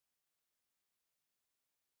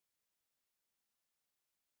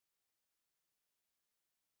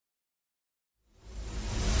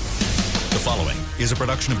following is a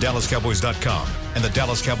production of DallasCowboys.com and the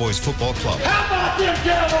Dallas Cowboys Football Club. How about them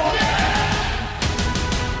Cowboys?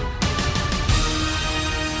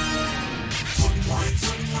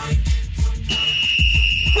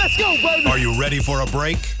 Let's go, baby! Are you ready for a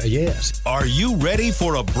break? Yes. Are you ready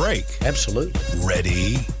for a break? Absolutely.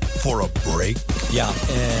 Ready for a break? Yeah,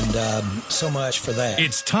 and so much for that.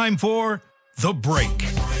 It's time for The Break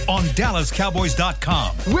on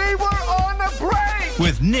DallasCowboys.com. We were on the break!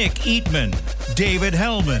 With Nick Eatman, David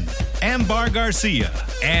Hellman, Ambar Garcia,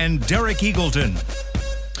 and Derek Eagleton.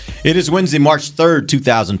 It is Wednesday, March 3rd,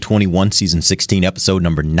 2021, Season 16, Episode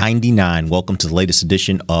number 99. Welcome to the latest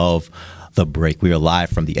edition of The Break. We are live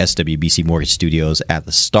from the SWBC Mortgage Studios at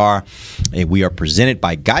the Star. And we are presented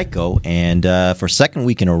by Geico. And for a second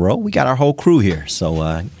week in a row, we got our whole crew here.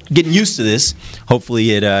 So getting used to this.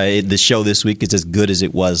 Hopefully the show this week is as good as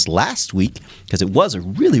it was last week, because it was a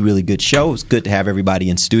really, really good show. It was good to have everybody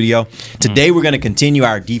in studio. Today we're going to continue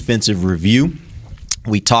our defensive review.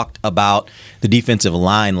 We talked about the defensive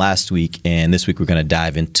line last week, and this week we're going to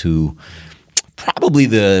dive into probably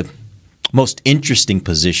the most interesting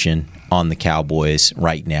position on the Cowboys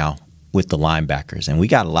right now with the linebackers. And we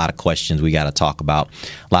got a lot of questions we got to talk about,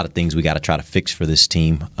 a lot of things we got to try to fix for this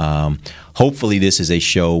team. Hopefully this is a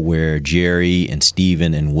show where Jerry and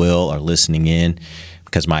Steven and Will are listening in,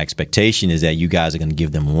 because my expectation is that you guys are going to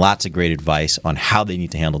give them lots of great advice on how they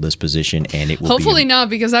need to handle this position. And it will hopefully not,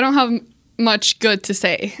 because I don't have much good to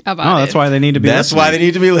say about it. That's why they need to be listening. That's why they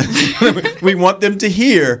need to be listening. We want them to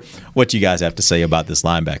hear what you guys have to say about this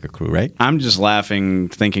linebacker crew, right? I'm just laughing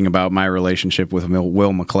thinking about my relationship with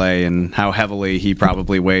Will McClay and how heavily he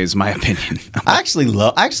probably weighs my opinion. I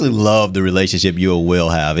actually love the relationship you and Will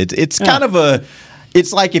have. It's kind of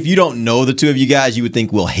it's like if you don't know the two of you guys, you would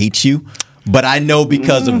think Will hates you. But I know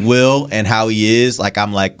because of Will and how he is,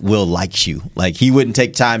 I'm like, Will likes you. Like, he wouldn't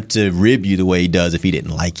take time to rib you the way he does if he didn't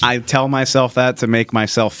like you. I tell myself that to make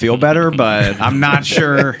myself feel better, but I'm not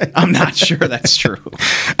sure. I'm not sure that's true.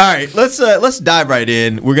 All right, let's dive right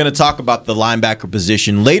in. We're going to talk about the linebacker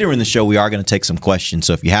position. Later in the show, we are going to take some questions.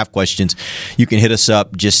 So if you have questions, you can hit us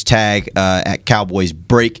up. Just tag at Cowboys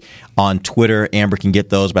Break on Twitter. Amber can get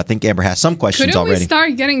those, but I think Amber has some questions already. Couldn't we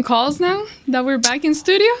start getting calls now that we're back in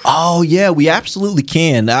studio? Oh, yeah, we absolutely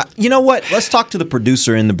can. You know what? Let's talk to the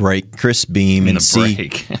producer in the break, Chris Beam, and see.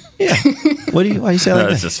 Break. Yeah. Why you say that?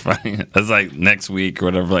 That's just funny. That's like next week or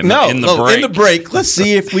whatever. Like, no, in the break. Let's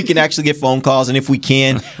see if we can actually get phone calls, and if we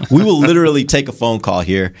can, we will literally take a phone call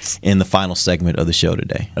here in the final segment of the show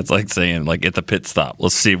today. That's like saying, at the pit stop,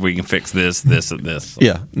 let's see if we can fix this, and this.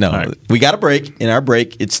 Yeah, no, right. We got a break. In our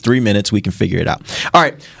break, it's 3 minutes. We can figure it out. All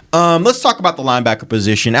right. Let's talk about the linebacker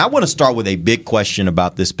position. I want to start with a big question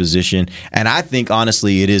about this position, and I think,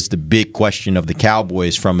 honestly, it is the big question of the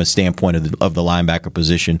Cowboys from a standpoint of the linebacker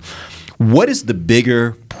position. What is the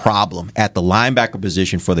bigger problem at the linebacker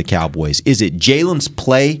position for the Cowboys? Is it Jalen's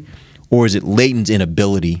play, or is it Leighton's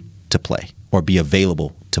inability to play or be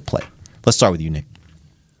available to play? Let's start with you, Nick.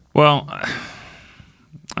 Well,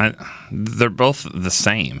 they're both the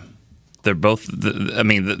same. They're both.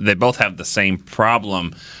 They both have the same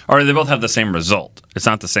problem, or they both have the same result. It's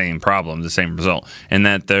not the same problem, the same result, in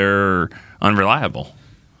that they're unreliable.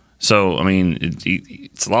 So,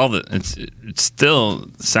 it still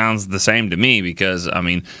sounds the same to me, because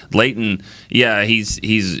Leighton, yeah, he's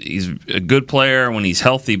a good player when he's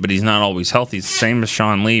healthy, but he's not always healthy. It's the same as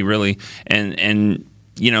Sean Lee, really, and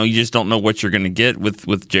you just don't know what you're going to get with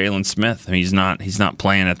Jalen Smith. He's not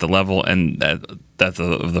playing at the level and that's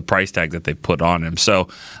the price tag that they put on him. So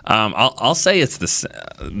I'll say it's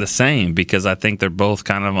the same, because I think they're both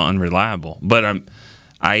kind of unreliable. But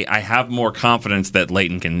I have more confidence that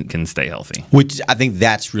Leighton can stay healthy. Which I think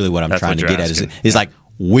that's really what I'm trying to get at is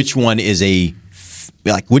which one is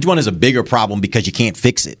which one is a bigger problem because you can't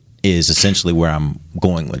fix it, is essentially where I'm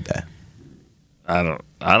going with that. I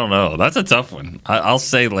don't know. That's a tough one. I'll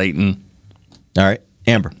say Leighton. All right,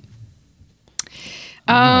 Amber.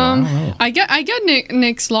 I get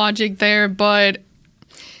Nick's logic there, but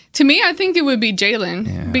to me, I think it would be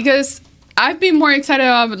Jalen, because I've been more excited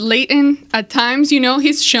about Leighton at times.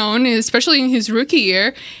 He's shown, especially in his rookie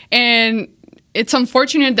year, and it's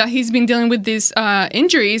unfortunate that he's been dealing with these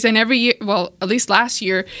injuries. And every year, well, at least last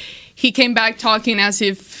year, he came back talking as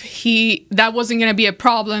if that wasn't going to be a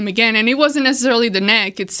problem again. And it wasn't necessarily the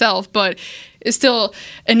neck itself, but it's still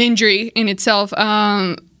an injury in itself.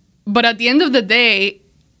 But at the end of the day,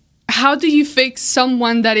 how do you fix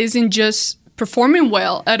someone that isn't just performing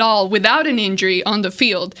well at all without an injury on the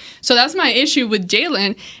field. So that's my issue with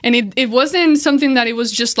Jalen. And it wasn't something that it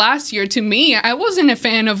was just last year. To me, I wasn't a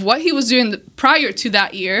fan of what he was doing prior to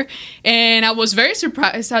that year. And I was very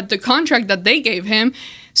surprised at the contract that they gave him.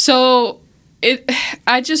 So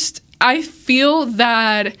I feel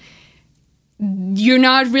that you're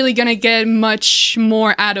not really going to get much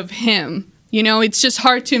more out of him. You know, it's just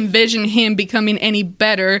hard to envision him becoming any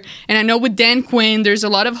better. And I know with Dan Quinn, there's a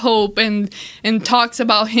lot of hope and talks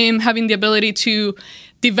about him having the ability to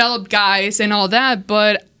develop guys and all that.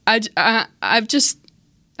 But I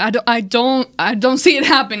don't see it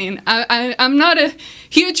happening. I'm not a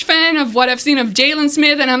huge fan of what I've seen of Jalen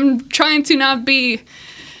Smith, and I'm trying to not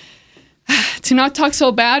talk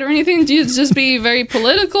so bad or anything, just be very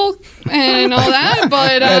political and all that.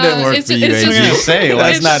 But that didn't work for you, I was gonna say,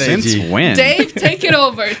 that's not since when? Dave, take it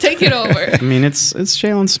over. I mean, it's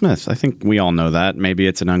Jalen Smith. I think we all know that. Maybe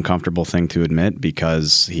it's an uncomfortable thing to admit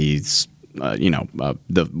because he's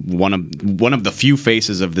the one of the few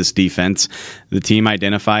faces of this defense. The team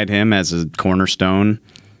identified him as a cornerstone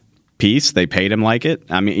piece. They paid him like it.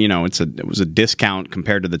 I mean, it was a discount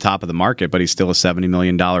compared to the top of the market, but he's still a $70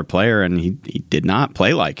 million player, and he did not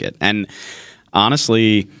play like it. And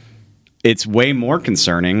honestly, it's way more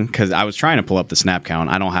concerning because I was trying to pull up the snap count.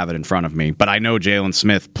 I don't have it in front of me, but I know Jalen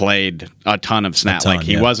Smith played a ton of snaps.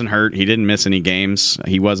 He wasn't hurt. He didn't miss any games.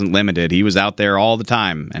 He wasn't limited. He was out there all the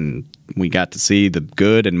time, and we got to see the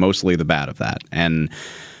good and mostly the bad of that. And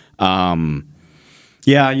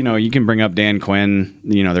yeah, you can bring up Dan Quinn.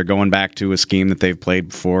 They're going back to a scheme that they've played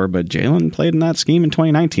before, but Jalen played in that scheme in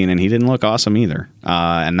 2019, and he didn't look awesome either.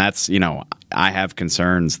 And that's, I have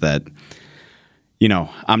concerns that,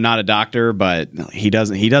 I'm not a doctor, but he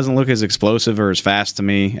doesn't look as explosive or as fast to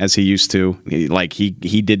me as he used to. Like he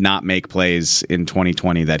did not make plays in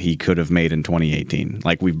 2020 that he could have made in 2018.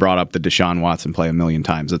 Like we've brought up the Deshaun Watson play a million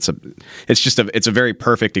times. It's a very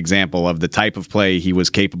perfect example of the type of play he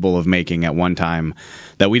was capable of making at one time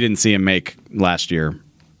that we didn't see him make last year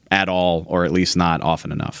at all, or at least not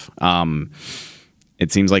often enough.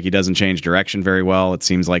 It seems like he doesn't change direction very well. It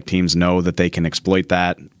seems like teams know that they can exploit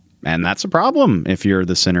that. And that's a problem if you're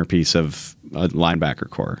the centerpiece of a linebacker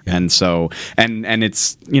core. Yeah. And so, and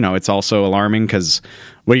it's, it's also alarming because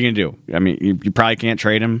what are you going to do? I mean, you probably can't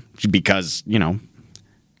trade him because, Jalen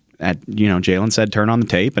said turn on the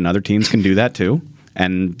tape, and other teams can do that too.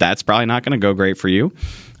 And that's probably not going to go great for you.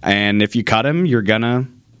 And if you cut him, you're going to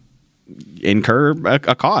incur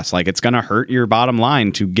a cost. Like it's going to hurt your bottom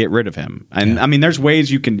line to get rid of him. And I mean, there's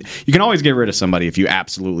ways you can always get rid of somebody if you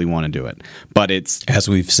absolutely want to do it. But it's as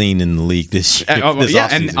we've seen in the league this year.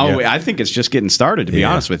 I think it's just getting started, to be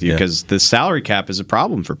honest with you, because the salary cap is a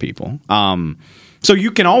problem for people. So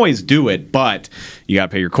you can always do it, but you got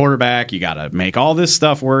to pay your quarterback. You got to make all this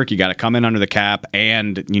stuff work. You got to come in under the cap,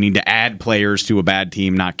 and you need to add players to a bad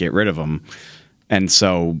team, not get rid of them. And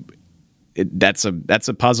so that's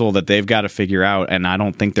a puzzle that they've got to figure out, and I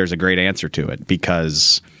don't think there's a great answer to it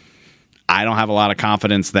because I don't have a lot of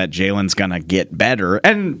confidence that Jalen's going to get better.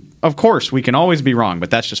 And of course, we can always be wrong, but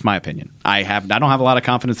that's just my opinion. I don't have a lot of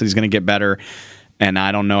confidence that he's going to get better, and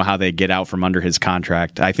I don't know how they get out from under his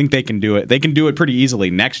contract. I think they can do it. They can do it pretty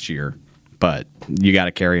easily next year, but you got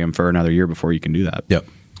to carry him for another year before you can do that. Yep.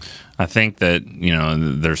 I think that,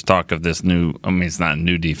 there's talk of this new, it's not a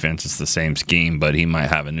new defense, it's the same scheme, but he might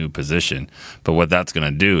have a new position. But what that's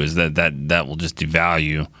going to do is that will just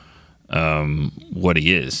devalue what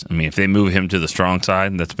he is. I mean, if they move him to the strong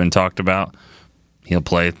side that's been talked about, he'll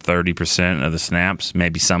play 30% of the snaps,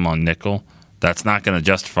 maybe some on nickel. That's not going to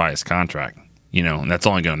justify his contract. And that's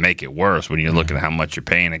only going to make it worse when you're looking at how much you're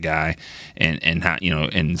paying a guy and how,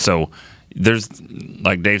 and so there's,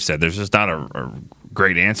 like Dave said, there's just not a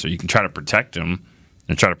great answer. You can try to protect him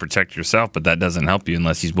and try to protect yourself, but that doesn't help you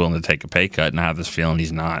unless he's willing to take a pay cut, and I have this feeling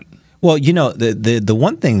he's not. Well, the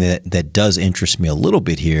one thing that does interest me a little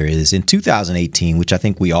bit here is in 2018, which I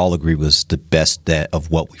think we all agree was the best of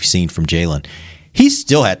what we've seen from Jalen, he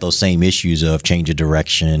still had those same issues of change of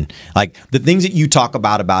direction. Like the things that you talk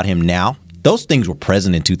about him now, those things were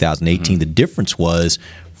present in 2018. Mm-hmm. The difference was,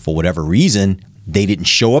 for whatever reason, they didn't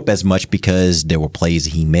show up as much because there were plays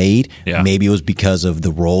he made. Yeah. Maybe it was because of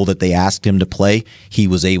the role that they asked him to play. He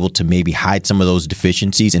was able to maybe hide some of those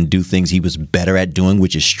deficiencies and do things he was better at doing,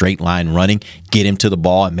 which is straight line running, get him to the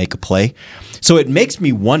ball and make a play. So it makes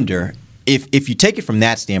me wonder if you take it from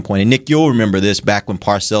that standpoint, and Nick, you'll remember this back when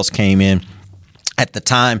Parcells came in. At the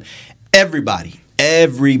time, everybody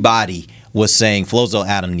was saying Flozell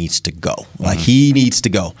Adams needs to go. Like, he needs to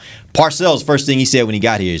go. Parcells, first thing he said when he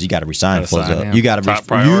got here is, you got to resign Flozell. You got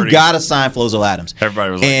to sign Flozell Adams.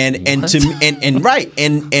 Everybody was like,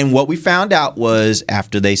 and what we found out was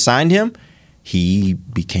after they signed him, he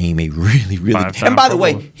became a really, really. And by the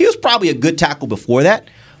way, he was probably a good tackle before that.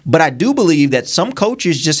 But I do believe that some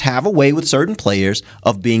coaches just have a way with certain players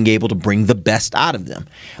of being able to bring the best out of them.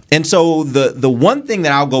 And so the one thing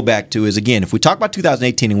that I'll go back to is, again, if we talk about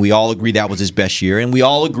 2018 and we all agree that was his best year, and we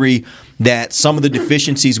all agree that some of the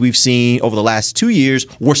deficiencies we've seen over the last 2 years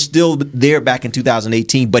were still there back in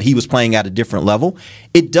 2018, but he was playing at a different level,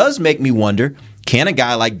 it does make me wonder, can a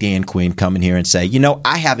guy like Dan Quinn come in here and say,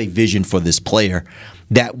 I have a vision for this player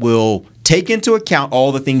that will take into account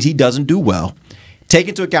all the things he doesn't do well, take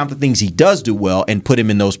into account the things he does do well, and put him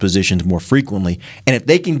in those positions more frequently. And if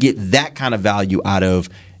they can get that kind of value out of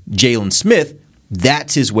Jalen Smith,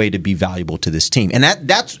 that's his way to be valuable to this team. And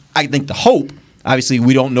that's, I think, the hope. Obviously,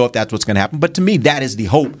 we don't know if that's what's going to happen, but to me, that is the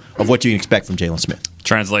hope of what you can expect from Jalen Smith.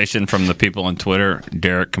 Translation from the people on Twitter: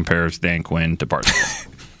 Derek compares Dan Quinn to Parcells.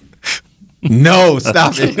 No,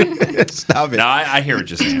 stop it. Stop it. No, I hear what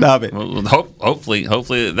you're saying. Stop it. Well,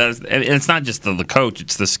 hopefully that's. And it's not just the coach;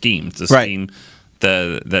 it's the scheme. It's the scheme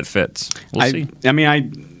that fits. We'll see. I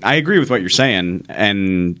mean, I agree with what you're saying,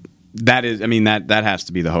 and that is, that has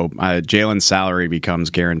to be the hope. Jalen's salary becomes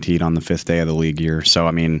guaranteed on the 5th day of the league year. So,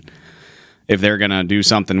 if they're going to do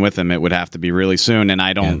something with him, it would have to be really soon, and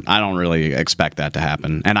I don't really expect that to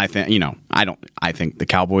happen. And I think, I think the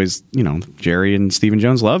Cowboys, Jerry and Stephen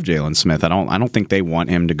Jones love Jalen Smith. I don't think they want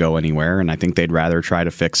him to go anywhere, and I think they'd rather try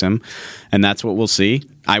to fix him, and that's what we'll see,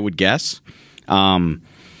 I would guess.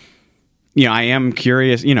 I am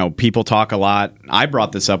curious. People talk a lot. I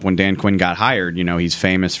brought this up when Dan Quinn got hired. He's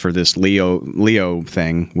famous for this Leo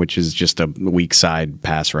thing, which is just a weak side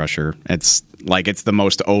pass rusher. It's the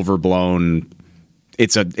most overblown.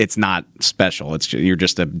 It's not special. You're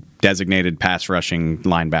just a designated pass rushing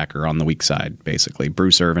linebacker on the weak side, basically.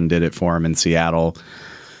 Bruce Irvin did it for him in Seattle.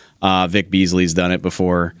 Vic Beasley's done it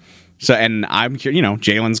before. So, and I'm,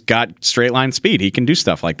 Jalen's got straight line speed. He can do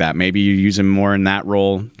stuff like that. Maybe you use him more in that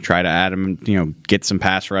role. Try to add him, get some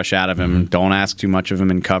pass rush out of him. Mm-hmm. Don't ask too much of him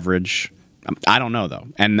in coverage. I don't know, though.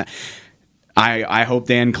 And I hope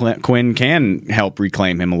Dan Quinn can help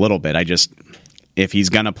reclaim him a little bit. If he's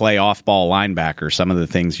going to play off-ball linebacker, some of the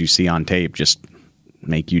things you see on tape just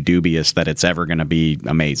make you dubious that it's ever going to be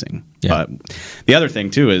amazing. Yeah. But the other thing,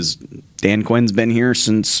 too, is Dan Quinn's been here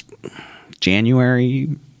since January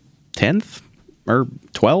 10th or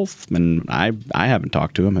 12th, and I haven't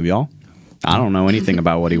talked to him. Have y'all? I don't know anything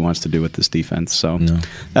about what he wants to do with this defense, so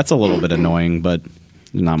that's a little bit annoying, but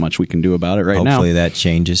there's not much we can do about it now. Hopefully that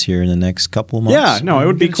changes here in the next couple of months. Yeah, no, it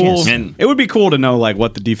would be cool. It would be cool to know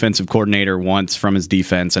what the defensive coordinator wants from his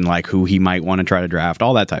defense and who he might want to try to draft,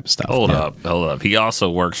 all that type of stuff. Hold up. He also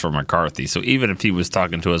works for McCarthy, so even if he was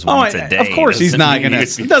talking to us once a day, of course he's not going to.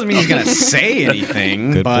 It doesn't mean he's going to say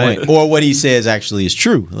anything. Good point. Or what he says actually is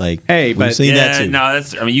true. Hey, we've seen that too. No,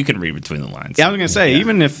 that's. You can read between the lines. Yeah, I was going to say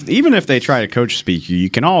even if they try to coach speak you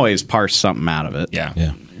can always parse something out of it. Yeah.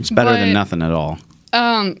 It's better than nothing at all.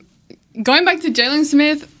 Going back to Jalen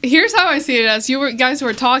Smith, here's how I see it. As guys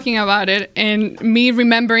were talking about it, and me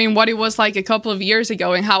remembering what it was like a couple of years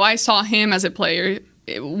ago, and how I saw him as a player,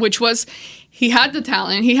 which was he had the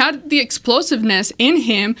talent, he had the explosiveness in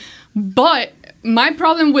him, but my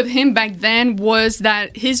problem with him back then was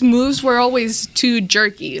that his moves were always too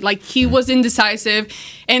jerky. He was indecisive,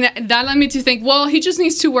 and that led me to think, well, he just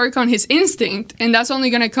needs to work on his instinct, and that's only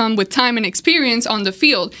going to come with time and experience on the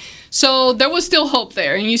field. So there was still hope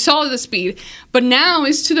there, and you saw the speed. But now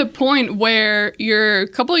it's to the point where you're a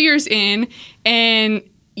couple of years in, and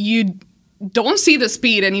you don't see the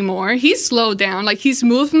speed anymore. He's slowed down, his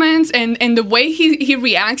movements and the way he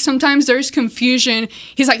reacts. Sometimes there's confusion.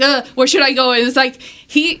 He's like, where should I go? And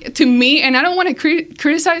it's to me, and I don't want to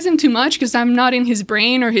criticize him too much because I'm not in his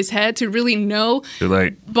brain or his head to really know. Too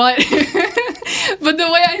late. But but the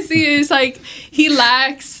way I see it is he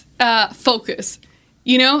lacks focus.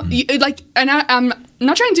 And I'm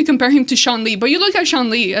not trying to compare him to Sean Lee, but you look at Sean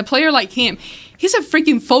Lee, a player like him, he's a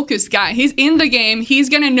freaking focused guy. He's in the game. He's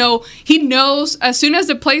going to know. He knows as soon as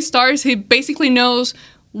the play starts, he basically knows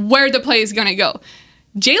where the play is going to go.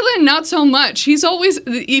 Jalen, not so much. He's always,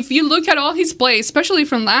 if you look at all his plays, especially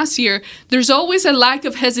from last year, there's always a lack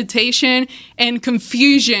of hesitation and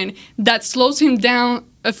confusion that slows him down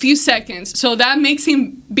a few seconds. So that makes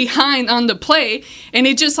him behind on the play. And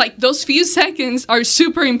it just those few seconds are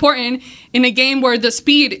super important in a game where the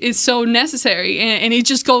speed is so necessary and it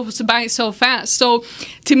just goes by so fast. So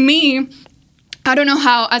to me, I don't know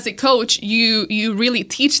how as a coach you really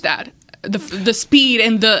teach that. the speed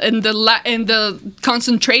and the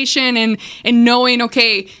concentration and knowing,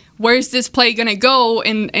 okay, where's this play gonna go,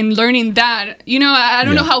 and learning that. I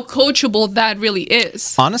don't know how coachable that really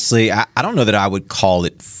is. Honestly, I don't know that I would call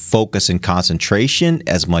it focus and concentration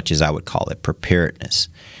as much as I would call it preparedness,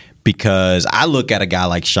 because I look at a guy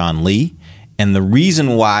like Sean Lee. And the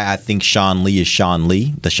reason why I think Sean Lee is Sean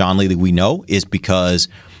Lee, the Sean Lee that we know, is because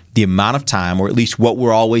the amount of time, or at least what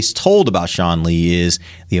we're always told about Sean Lee, is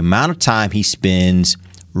the amount of time he spends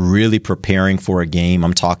really preparing for a game.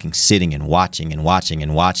 I'm talking sitting and watching and watching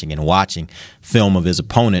and watching and watching film of his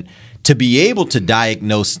opponent to be able to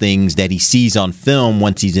diagnose things that he sees on film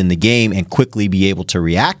once he's in the game and quickly be able to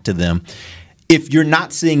react to them. If you're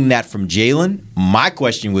not seeing that from Jalen, my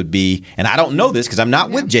question would be, and I don't know this because I'm not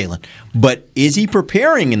with Jalen, but is he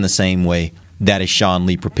preparing in the same way that a Sean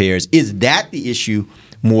Lee prepares? Is that the issue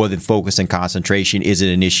more than focus and concentration? Is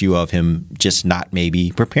it an issue of him just not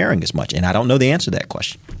maybe preparing as much? And I don't know the answer to that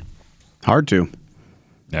question. Hard to.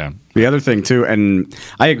 Yeah. The other thing, too, and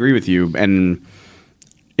I agree with you, and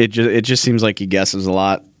it just seems like he guesses a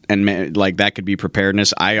lot, and like that could be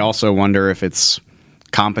preparedness. I also wonder if it's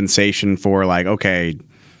compensation for, like, okay,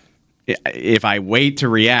 if I wait to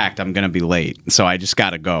react, I'm going to be late. So I just got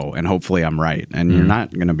to go, and hopefully I'm right. And you're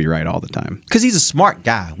not going to be right all the time. Because he's a smart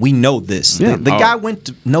guy. We know this. Yeah. The guy went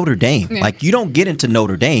to Notre Dame. Yeah. Like, you don't get into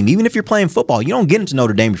Notre Dame. Even if you're playing football, you don't get into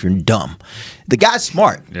Notre Dame if you're dumb. The guy's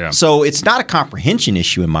smart. Yeah. So it's not a comprehension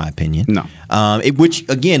issue, in my opinion. No. Which,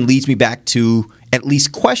 again, leads me back to at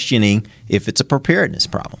least questioning if it's a preparedness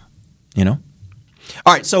problem.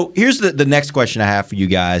 All right, so here's the next question I have for you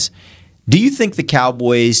guys. Do you think the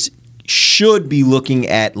Cowboys should be looking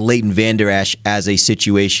at Leighton Vander Esch as a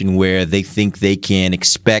situation where they think they can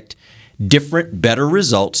expect different, better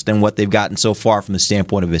results than what they've gotten so far from the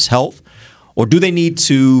standpoint of his health? Or do they need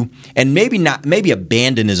to, and maybe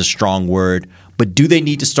abandon is a strong word, but do they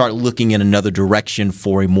need to start looking in another direction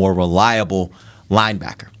for a more reliable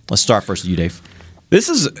linebacker? Let's start first with you, Dave.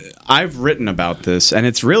 I've written about this, and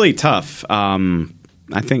it's really tough.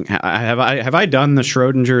 I think have I done the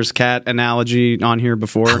Schrodinger's cat analogy on here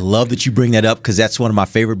before? I love that you bring that up because that's one of my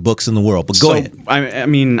favorite books in the world. But go ahead. I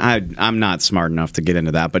mean, I'm not smart enough to get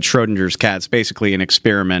into that, but Schrodinger's cat's basically an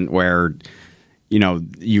experiment where,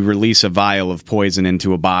 you release a vial of poison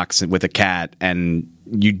into a box with a cat, and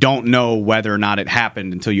you don't know whether or not it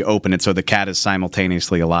happened until you open it, so the cat is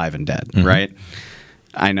simultaneously alive and dead, right?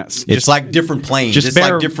 I know. It's like different planes. It's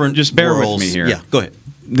like different bear worlds. with me here. Yeah, go ahead.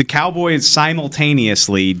 The Cowboys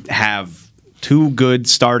simultaneously have two good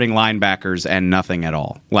starting linebackers and nothing at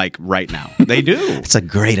all. Like right now, they do. It's a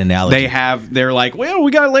great analogy. They're like, well,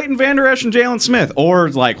 we got Leighton Vander Esch and Jalen Smith, or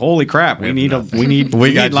like, holy crap, we need got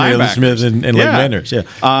linebackers. Jalen Smith and Leighton Vander Esch. Yeah,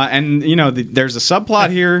 and there's a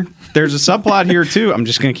subplot here. There's a subplot here too. I'm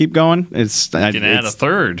just gonna keep going. You can add a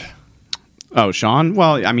third. Oh, Sean?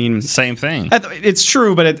 Well, I mean... Same thing. It's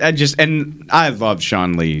true, but and I love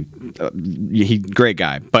Sean Lee. Great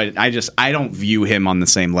guy. But I don't view him on the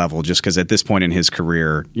same level just because at this point in his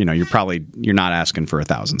career, you're not asking for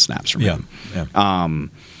 1,000 snaps from him. Yeah.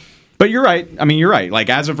 But you're right. I mean, you're right. Like,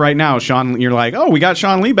 as of right now, you're like, oh, we got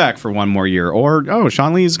Sean Lee back for one more year. Or, oh,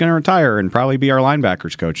 Sean Lee is going to retire and probably be our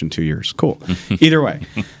linebackers coach in 2 years. Cool. Either way.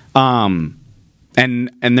 And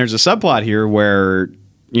there's a subplot here where...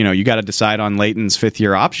 you got to decide on Leighton's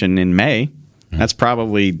fifth-year option in May. That's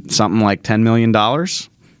probably something like $10 million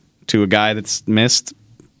to a guy that's missed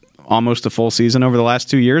almost a full season over the last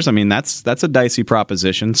 2 years. I mean, that's a dicey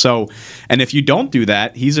proposition. So, and if you don't do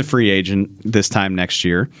that, he's a free agent this time next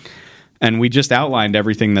year. And we just outlined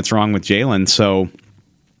everything that's wrong with Jalen. So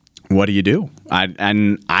what do you do?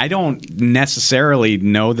 I don't necessarily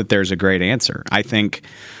know that there's a great answer. I think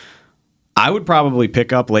I would probably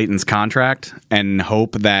pick up Leighton's contract and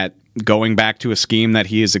hope that going back to a scheme that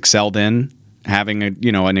he has excelled in, having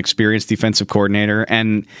an experienced defensive coordinator,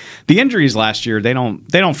 and the injuries last year, they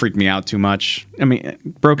don't freak me out too much. I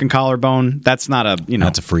mean, broken collarbone, that's not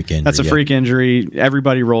that's a freak injury. That's a freak injury.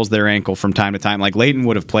 Everybody rolls their ankle from time to time. Like Leighton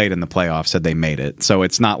would have played in the playoffs had they made it. So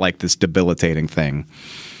it's not like this debilitating thing.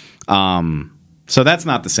 So that's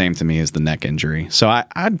not the same to me as the neck injury. So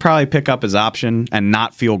I'd probably pick up his option and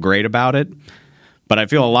not feel great about it. But I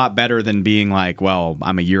feel a lot better than being like, well,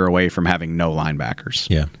 I'm a year away from having no linebackers.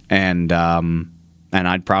 Yeah. And I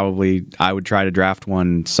would try to draft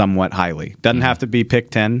one somewhat highly. Doesn't have to be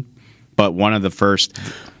pick 10, but one of the first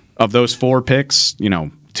of those 4 picks,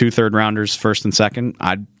 2 third-rounders, first and second,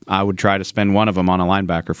 I would try to spend one of them on a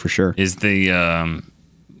linebacker for sure. Is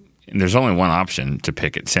there's only one option to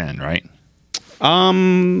pick at 10, right?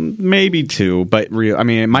 Maybe 2, but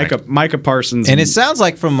Micah Parsons. And it sounds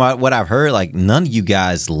like from what I've heard, like none of you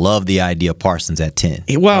guys love the idea of Parsons at 10.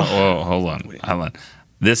 Well, hold on.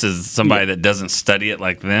 This is somebody that doesn't study it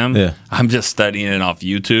like them. Yeah. I'm just studying it off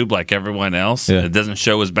YouTube like everyone else. Yeah. It doesn't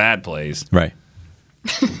show his bad plays. Right.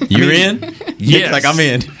 You're in? Yes. Like I'm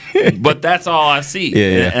in. But that's all I see.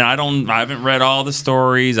 Yeah. And I haven't read all the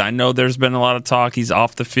stories. I know there's been a lot of talk. He's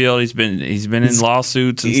off the field. He's been in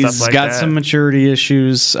lawsuits and stuff like that. He's got some maturity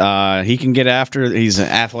issues. He can get after. He's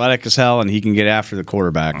athletic as hell, and he can get after the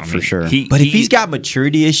quarterback for sure. But if he's got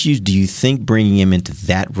maturity issues, do you think bringing him into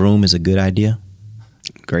that room is a good idea?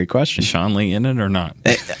 Great question. Is Sean Lee in it or not?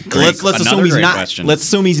 Let's assume he's not. Question. Let's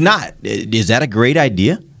assume he's not. Is that a great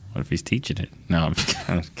idea? What if he's teaching it? No, I'm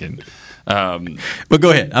just kidding. But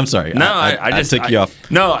go ahead. I'm sorry. No, I just took you off.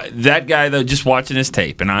 No, that guy though, just watching his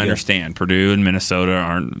tape, and I understand Purdue and Minnesota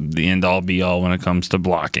aren't the end all be all when it comes to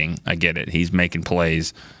blocking. I get it. He's making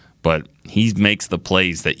plays, but he makes the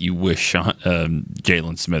plays that you wish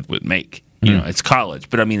Jalen Smith would make. You know, it's college,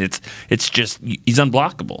 but I mean, it's just he's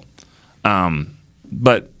unblockable.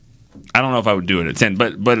 But I don't know if I would do it at 10.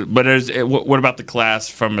 But what about the class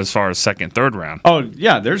from as far as second, third round? Oh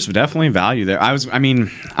yeah, there's definitely value there. I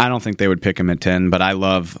don't think they would pick him at 10, but I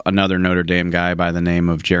love another Notre Dame guy by the name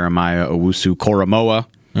of Jeremiah Owusu-Koramoah.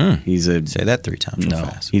 Say that 3 times real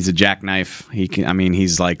fast. He's a jackknife. He's a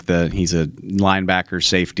linebacker,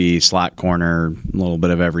 safety, slot corner, a little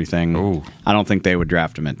bit of everything. Ooh. I don't think they would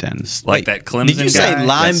draft him at 10. Like that Clemson Did you say guy?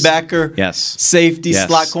 linebacker? Yes. Safety, Yes.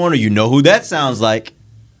 slot corner. You know who that sounds like?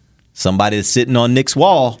 Somebody that's sitting on Nick's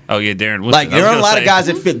wall. Oh yeah, Darren Woodson. Like there are a lot of guys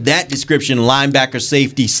that fit that description: linebacker,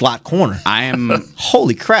 safety, slot corner.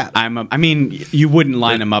 Holy crap! You wouldn't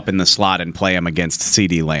line him up in the slot and play him against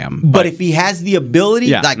CeeDee Lamb. But if he has the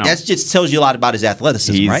ability, that just tells you a lot about his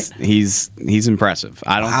athleticism, right? He's impressive.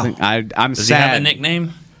 I don't think I'm Does sad. he have a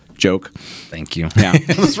nickname? Joke. Thank you. Yeah.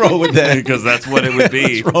 Let's roll with that because that's what it would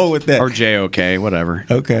be. Let's roll with that. Or JOK, whatever.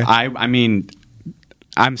 Okay.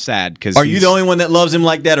 I'm sad because are you the only one that loves him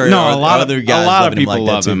like that, or no? are A lot of other guys, a lot of people him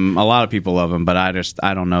like love him. A lot of people love him, but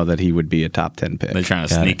I don't know that he would be a top 10 pick. They're trying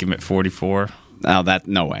to sneak him at 44. Oh, that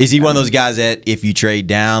no way. Is he one of those guys that if you trade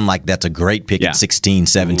down, like that's a great pick at 16,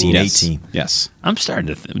 17, 18? Yes. I'm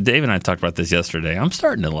starting to. Dave and I talked about this yesterday. I'm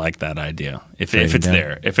starting to like that idea. If it's down.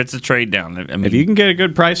 there, if it's a trade down. I mean, If you can get a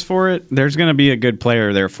good price for it, there's going to be a good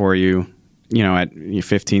player there for you. You know, at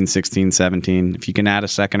 15, 16, 17, if you can add a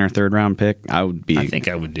second or third round pick, I think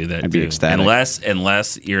I would do that. I'd too. be ecstatic.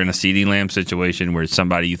 Unless you're in a CeeDee Lamb situation where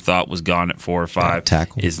somebody you thought was gone at 4 or 5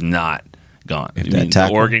 is not gone. The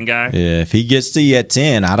Oregon guy. Yeah, if he gets to you at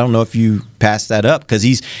 10, I don't know if you pass that up because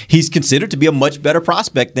he's considered to be a much better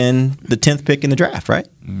prospect than the 10th pick in the draft, right?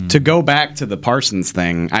 To go back to the Parsons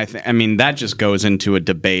thing, that just goes into a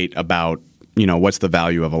debate about, what's the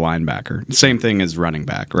value of a linebacker? Same thing as running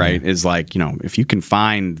back, right? Is like, if you can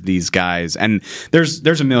find these guys, and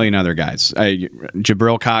there's a million other guys.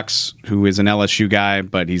 Jabril Cox, who is an LSU guy,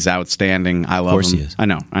 but he's outstanding. I love him. Of course he is. I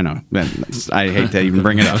know. I hate to even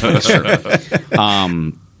bring it up. But sure.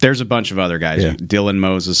 There's a bunch of other guys. Yeah. Dylan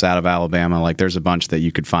Moses out of Alabama. Like, there's a bunch that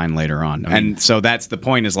you could find later on. And so that's the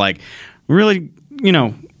point is like, really,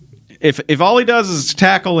 If all he does is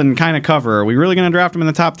tackle and kind of cover, are we really going to draft him in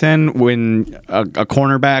the top 10 when a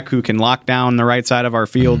cornerback who can lock down the right side of our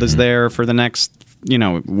field is there for the next?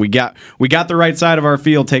 We got the right side of our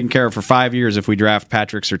field taken care of for 5 years. If we draft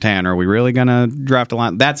Patrick Surtain, are we really going to draft a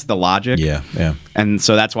line? That's the logic. Yeah. And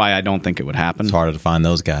so that's why I don't think it would happen. It's harder to find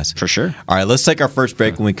those guys. For sure. All right, let's take our first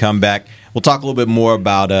break. When we come back, we'll talk a little bit more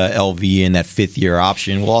about LV and that fifth-year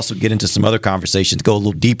option. We'll also get into some other conversations, go a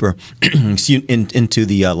little deeper into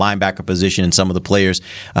the linebacker position and some of the players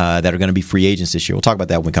that are going to be free agents this year. We'll talk about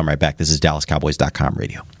that when we come right back. This is DallasCowboys.com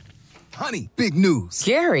radio. Honey, big news.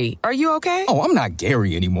 Gary, are you okay? Oh, I'm not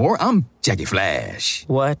Gary anymore. I'm Jackie Flash.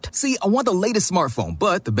 What? See, I want the latest smartphone,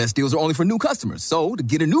 but the best deals are only for new customers. So, to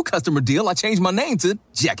get a new customer deal, I changed my name to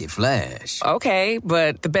Jackie Flash. Okay,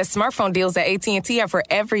 but the best smartphone deals at AT&T are for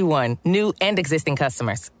everyone, new and existing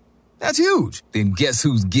customers. That's huge. Then guess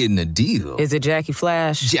who's getting a deal? Is it Jackie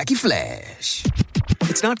Flash? Jackie Flash.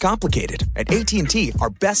 It's not complicated. At AT&T, our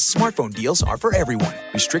best smartphone deals are for everyone.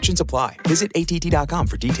 Restrictions apply. Visit AT&T.com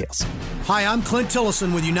for details. Hi, I'm Clint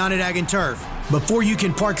Tillison with United Ag and Turf. Before you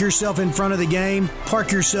can park yourself in front of the game,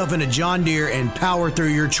 park yourself in a John Deere and power through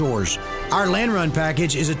your chores. Our Land Run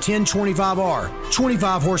package is a 1025R,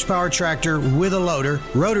 25 horsepower tractor with a loader,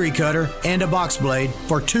 rotary cutter, and a box blade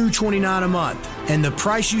for $229 a month. And the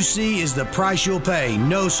price you see is the price you'll pay,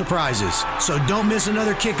 no surprises. So don't miss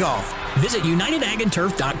another kickoff. Visit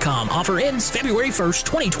UnitedAgAndTurf.com. Offer ends February 1st,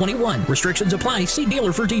 2021. Restrictions apply. See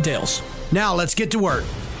dealer for details. Now let's get to work.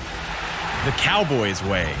 The Cowboys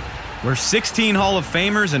way, where 16 Hall of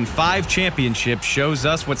Famers and 5 championships shows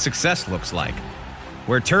us what success looks like.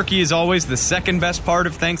 Where turkey is always the second best part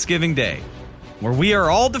of Thanksgiving Day. Where we are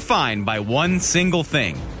all defined by one single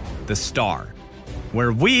thing, the star.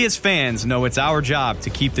 Where we as fans know it's our job to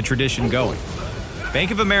keep the tradition going. Bank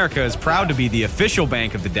of America is proud to be the official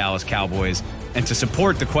bank of the Dallas Cowboys and to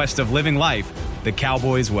support the quest of living life the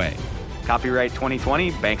Cowboys way. Copyright 2020,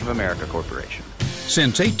 Bank of America Corporation.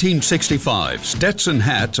 Since 1865, Stetson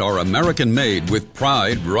hats are American-made with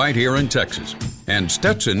pride right here in Texas. And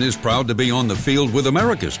Stetson is proud to be on the field with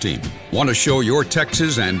America's team. Want to show your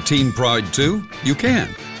Texas and team pride too? You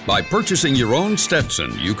can. By purchasing your own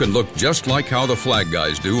Stetson, you can look just like how the flag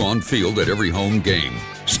guys do on field at every home game.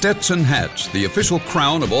 Stetson hats, the official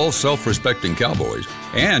crown of all self-respecting Cowboys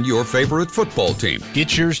and your favorite football team.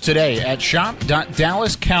 Get yours today at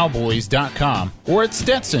shop.dallascowboys.com or at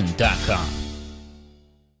stetson.com.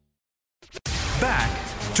 Back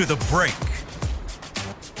to the break.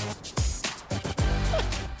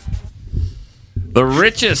 The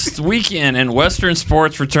richest weekend in Western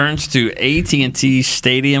sports returns to AT&T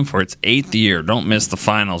Stadium for its 8th year. Don't miss the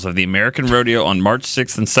finals of the American Rodeo on March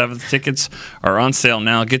 6th and 7th. Tickets are on sale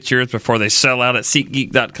now. Get yours before they sell out at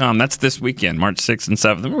SeatGeek.com. That's this weekend, March 6th and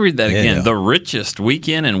 7th. Let me read that again. The richest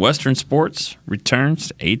weekend in Western sports returns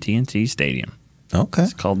to AT&T Stadium. Okay.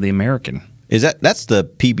 It's called the American. Is that's the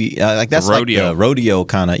PB that's the rodeo. Like the rodeo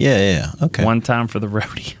kind of yeah. Okay. One time for the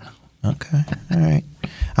rodeo. Okay. All right.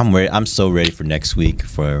 I'm ready. I'm so ready for next week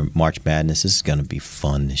for March Madness. This is going to be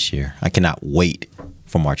fun this year. I cannot wait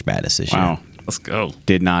for March Madness this year. Wow. Let's go.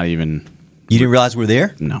 Did not even. You didn't realize we're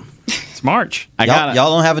there? No. It's March. Y'all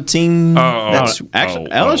don't have a team. Actually,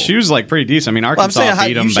 LSU's like pretty decent. I mean, Arkansas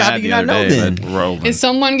beat them bad the other day. But is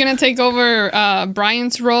someone going to take over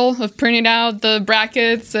Brian's role of printing out the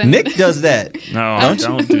brackets? And Nick does that. No,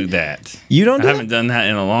 don't do that. You don't. I haven't done that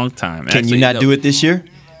in a long time. Can you not do it this year?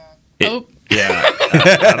 Yeah,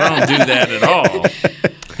 I don't do that at all.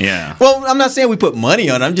 Yeah. Well, I'm not saying we put money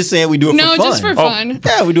on it. I'm just saying we do it for fun. No, just for fun.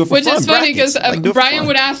 Yeah, we do it for Which fun. Which is funny because Brian fun.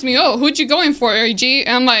 would ask me, who'd you going for, AG?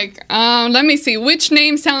 And I'm like, let me see. Which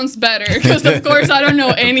name sounds better? Because, of course, I don't know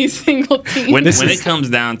any single team. When it comes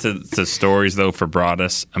down to stories, though, for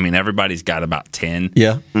Broadus, I mean, everybody's got about 10.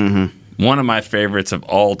 Yeah. Mm-hmm. One of my favorites of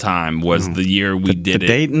all time was the year we did the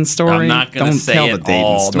Dayton story. I'm not going to say tell it the Dayton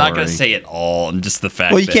all. story. I'm not going to say it all. And just the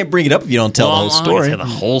fact. Well, you can't bring it up if you don't tell the whole story. Tell the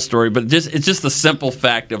whole story, but it's just the simple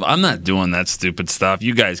fact of I'm not doing that stupid stuff.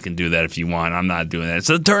 You guys can do that if you want. I'm not doing that.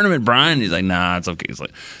 It's a tournament, Brian. He's like, nah, it's okay. He's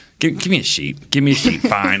like, give me a sheet. Give me a sheet.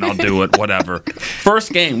 Fine, I'll do it. Whatever.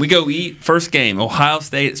 First game, we go eat. First game, Ohio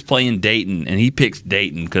State is playing Dayton, and he picks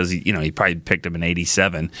Dayton because he probably picked him in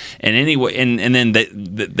 '87. And anyway, and then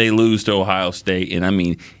they lose to Ohio State, and I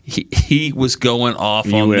mean he was going off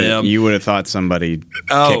on them. You would have thought somebody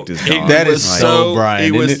kicked his dog. That is so Brian.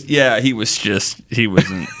 He wasn't. He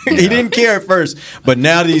didn't care at first, but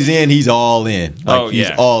now that he's in, he's all in.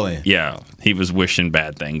 He's all in. Yeah. He was wishing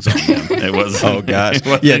bad things on him. It was. Oh gosh.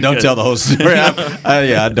 Yeah, don't tell the whole story.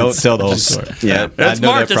 I don't tell the whole story. Yeah, that's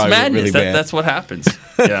March. It's madness. Really that's what happens.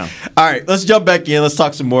 Yeah. All right, let's jump back in. Let's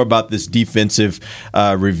talk some more about this defensive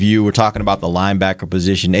review. We're talking about the linebacker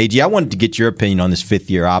position. AG, I wanted to get your opinion on this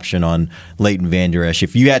fifth-year option on Leighton Vander Esch.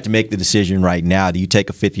 If you had to make the decision right now, do you take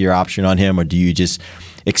a fifth-year option on him, or do you just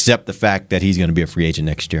accept the fact that he's going to be a free agent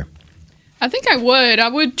next year? I think I would. I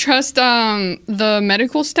would trust the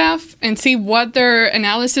medical staff and see what their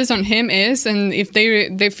analysis on him is, and if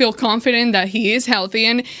they feel confident that he is healthy.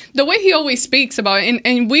 And the way he always speaks about it,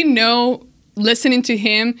 and we know, listening to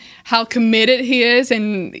him, how committed he is,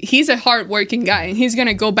 and he's a hardworking guy, and he's going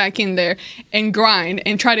to go back in there and grind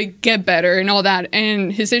and try to get better and all that.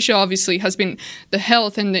 And his issue obviously has been the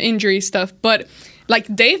health and the injury stuff. But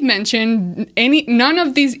like Dave mentioned, none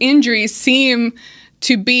of these injuries seem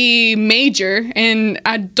to be major, and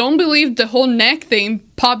I don't believe the whole neck thing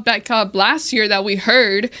popped back up last year that we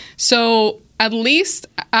heard. So at least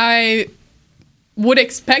I would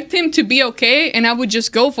expect him to be okay, and I would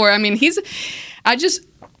just go for it. I mean,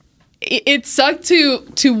 it sucked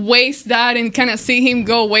to waste that and kind of see him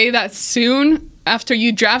go away that soon after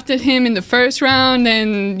you drafted him in the first round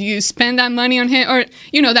and you spend that money on him, or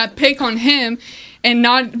that pick on him, and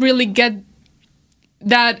not really get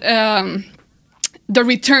that the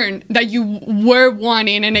return that you were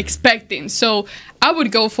wanting and expecting. So I would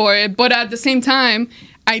go for it. But at the same time,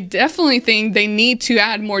 I definitely think they need to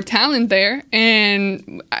add more talent there,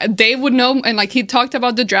 and they would know. And like he talked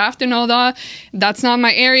about the draft and all that, that's not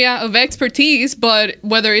my area of expertise. But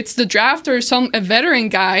whether it's the draft or a veteran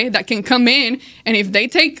guy that can come in, and if they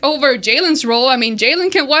take over Jalen's role, I mean,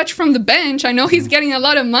 Jalen can watch from the bench. I know he's getting a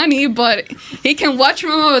lot of money, but he can watch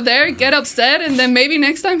from over there, get upset, and then maybe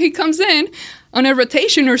next time he comes in on a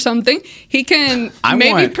rotation or something, he can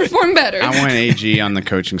perform better. I want AG on the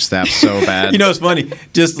coaching staff so bad. You know, it's funny.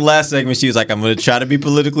 Just the last segment, she was like, I'm going to try to be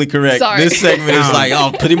politically correct. Sorry. This segment is like,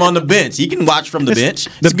 oh, put him on the bench. He can watch from the bench.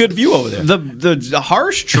 It's a good view over there. The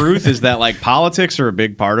harsh truth is that, like, politics are a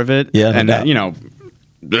big part of it. Yeah, and, you know,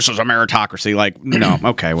 this is a meritocracy. Like, no,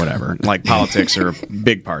 okay, whatever. Like, politics are a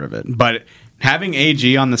big part of it. But having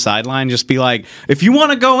AG on the sideline just be like, if you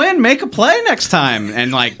want to go in, make a play next time.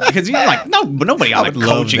 And like, because you're like, no, but nobody on the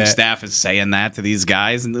coaching staff is saying that to these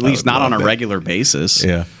guys, and at least not on a regular basis.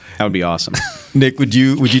 Yeah. That would be awesome. Nick, would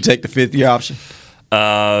you take the 5th-year option?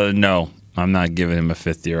 No, I'm not giving him a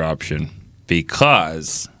 5th-year option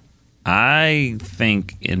because I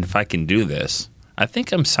think, and if I can do this, I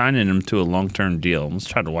think I'm signing him to a long-term deal. Let's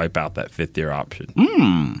try to wipe out that 5th-year option.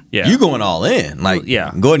 Yeah, you going all in? Like, go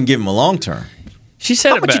ahead and give him a long-term. She said,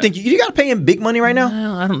 "How much you think you got to pay him big money right now?"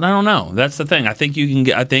 Well, I don't know. That's the thing. I think you can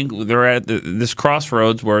get. I think they're at this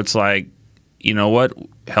crossroads where it's like, you know what?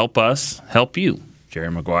 Help us, help you,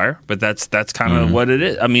 Jerry Maguire. But that's kind of what it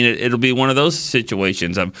is. I mean, it'll be one of those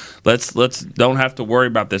situations of let's don't have to worry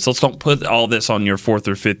about this. Let's don't put all this on your 4th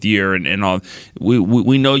or 5th year and all.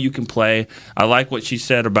 We know you can play. I like what she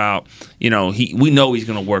said about, you know, we know he's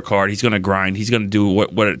going to work hard. He's going to grind. He's going to do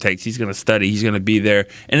what it takes. He's going to study. He's going to be there.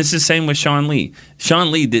 And it's the same with Sean Lee.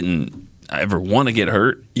 Sean Lee didn't ever want to get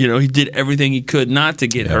hurt. You know, he did everything he could not to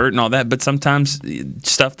get hurt and all that. But sometimes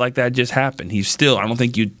stuff like that just happened. He's still. I don't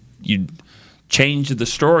think you'd change the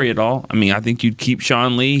story at all. I mean, I think you'd keep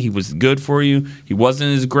Sean Lee. He was good for you. He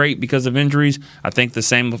wasn't as great because of injuries. I think the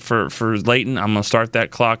same for Leighton. I'm going to start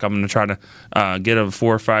that clock. I'm going to try to get a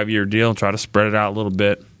 4 or 5 year deal, try to spread it out a little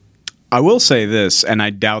bit. I will say this, and I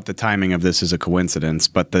doubt the timing of this is a coincidence,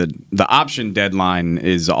 but the option deadline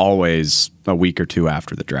is always a week or two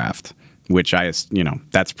after the draft, which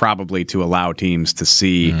that's probably to allow teams to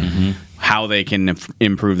see how they can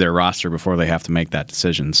improve their roster before they have to make that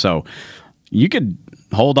decision. So you could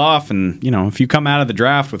hold off, and if you come out of the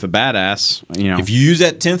draft with a badass, if you use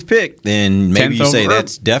that 10th pick, then maybe you say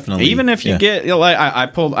that's definitely. Even if you get, I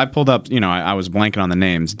pulled up, I was blanking on the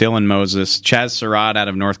names. Dylan Moses, Chaz Surratt out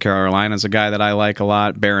of North Carolina is a guy that I like a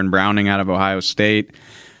lot. Baron Browning out of Ohio State,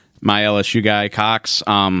 my LSU guy Cox.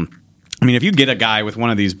 I mean, if you get a guy with one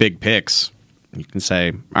of these big picks, you can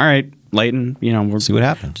say, all right, Leighton, we'll see what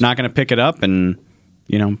happens. Not going to pick it up, and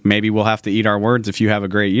maybe we'll have to eat our words if you have a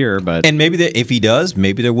great year. And maybe if he does,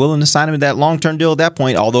 maybe they're willing to sign him at that long-term deal at that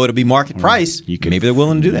point, although it'll be market price. Maybe they're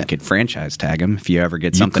willing to do that. You could franchise tag him if you ever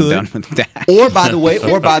get something done with that. Or by the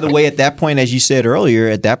way, at that point, as you said earlier,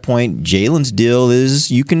 at that point, Jalen's deal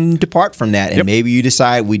is you can depart from that. And maybe you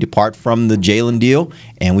decide we depart from the Jalen deal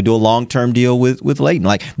and we do a long-term deal with Leighton.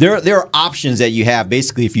 Like there are options that you have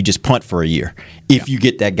basically if you just punt for a year, if you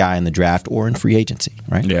get that guy in the draft or in free agency,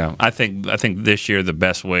 right? Yeah, I think this year the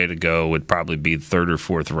best way to go would probably be 3rd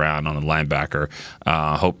or 4th round on a linebacker.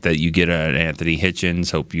 Hope that you get an Anthony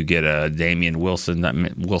Hitchens. Hope you get a Damian Wilson.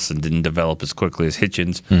 Wilson didn't develop as quickly as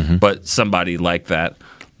Hitchens, but somebody like that.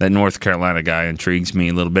 That North Carolina guy intrigues me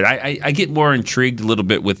a little bit. I get more intrigued a little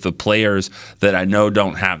bit with the players that I know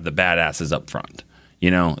don't have the badasses up front.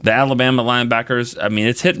 The Alabama linebackers, I mean,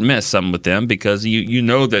 it's hit and miss some with them because you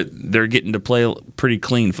know that they're getting to play pretty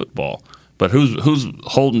clean football. But who's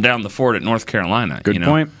holding down the fort at North Carolina? Good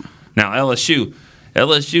point. Now LSU,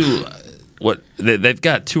 they've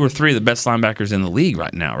got 2 or 3 of the best linebackers in the league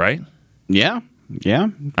right now, right? Yeah.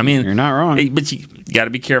 I mean, you're not wrong. But you got to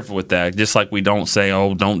be careful with that. Just like we don't say,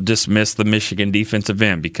 don't dismiss the Michigan defensive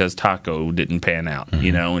end because Taco didn't pan out,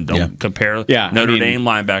 and don't compare Notre Dame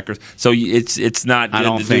linebackers. So it's not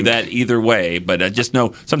good to do that either way. But I just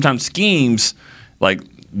know sometimes schemes like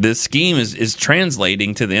this scheme is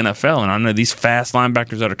translating to the NFL, and I know these fast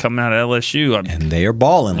linebackers that are coming out of LSU, and they are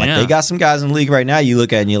balling. Like they got some guys in the league right now. You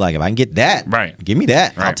look at it and you're like, if I can get that, give me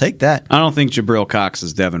that. I'll take that. I don't think Jabril Cox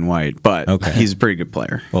is Devin White, but he's a pretty good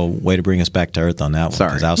player. Well, way to bring us back to earth on that one.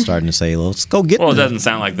 Because I was starting to say, let's go get. Well, it doesn't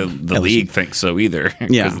sound like the league thinks so either.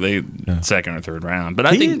 Because they 2nd or 3rd round, but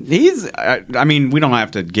I think he's. I mean, we don't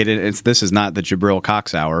have to get it. This is not the Jabril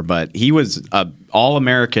Cox hour, but he was an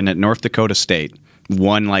All-American at North Dakota State.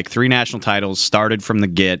 Won like 3 national titles, started from the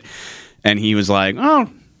get, and he was like,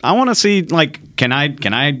 I want to see, like, can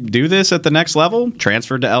I do this at the next level?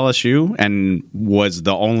 Transferred to LSU and was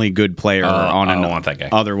the only good player on I an want that guy.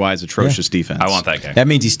 otherwise atrocious defense. I want that guy. That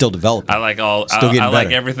means he's still developing. I like I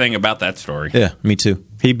like everything about that story. Yeah, me too.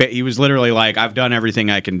 He was literally like, I've done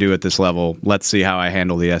everything I can do at this level. Let's see how I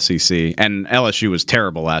handle the SEC. And LSU was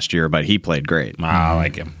terrible last year, but he played great. I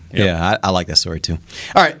like him. Yep. Yeah, I like that story too.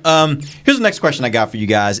 All right, here's the next question I got for you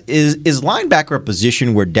guys. Is linebacker a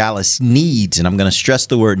position where Dallas needs, and I'm going to stress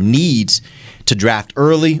the word needs, to draft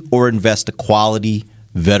early or invest a quality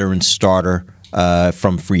veteran starter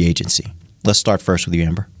from free agency? Let's start first with you,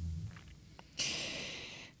 Amber.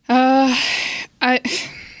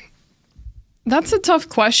 That's a tough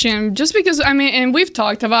question, just because, I mean, and we've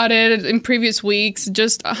talked about it in previous weeks,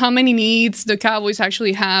 just how many needs the Cowboys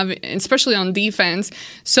actually have, especially on defense.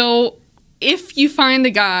 So if you find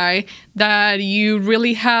a guy that you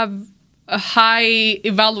really have a high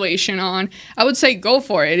evaluation on, I would say go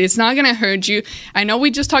for it. It's not going to hurt you. I know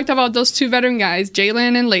we just talked about those two veteran guys,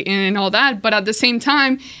 Jalen and Leighton and all that, but at the same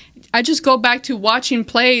time, I just go back to watching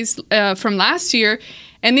plays from last year.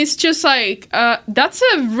 And it's just like, that's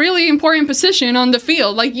a really important position on the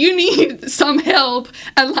field. Like, you need some help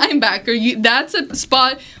at linebacker. That's a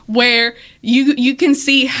spot where you can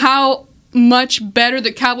see how much better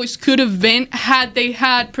the Cowboys could have been had they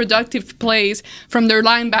had productive plays from their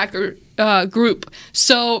linebacker group.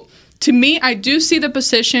 So, to me, I do see the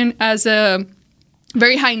position as a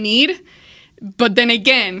very high need. But then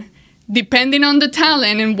again, depending on the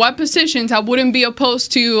talent and what positions, I wouldn't be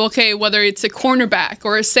opposed to, okay, whether it's a cornerback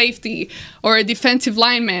or a safety or a defensive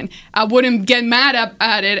lineman, I wouldn't get mad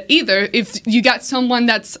at it either if you got someone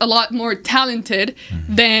that's a lot more talented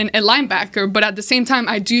than a linebacker. But at the same time,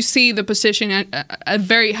 I do see the position at a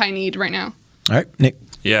very high need right now. All right, Nick.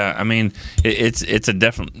 Yeah, I mean, it's a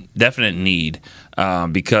definite need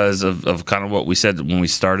because of kind of what we said when we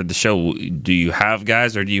started the show. Do you have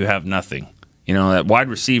guys or do you have nothing? You know, that wide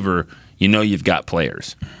receiver, you know you've got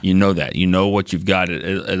players. You know that. You know what you've got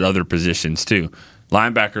at other positions too.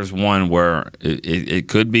 Linebacker's one where it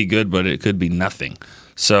could be good, but it could be nothing.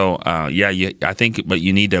 So, I think, but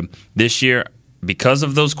you need to, this year, because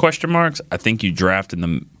of those question marks, I think you draft in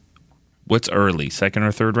the, what's early, second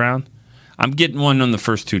or third round? I'm getting one on the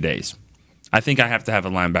first 2 days. I think I have to have a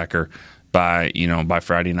linebacker by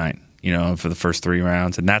Friday night. For the first 3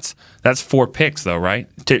 rounds, and that's 4 picks, though, right?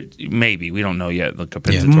 Maybe we don't know yet. The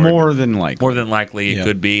compensatory, more than likely, it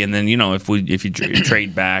could be. And then if you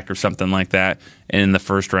trade back or something like that in the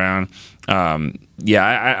first round,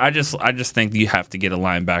 I just think you have to get a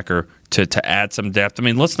linebacker to add some depth. I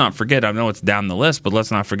mean, let's not forget. I know it's down the list, but let's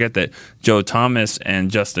not forget that Joe Thomas and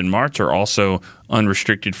Justin March are also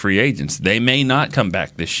unrestricted free agents. They may not come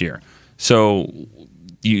back this year, so.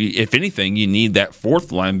 If anything, you need that fourth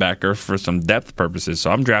linebacker for some depth purposes.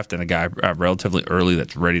 So I'm drafting a guy relatively early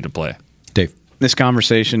that's ready to play. Dave. This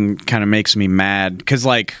conversation kind of makes me mad because,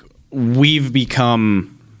 like, we're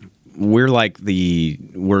like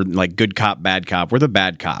good cop, bad cop. We're the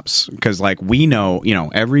bad cops because, like, we know,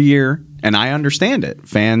 every year, and I understand it.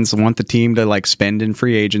 Fans want the team to, like, spend in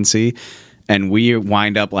free agency. And we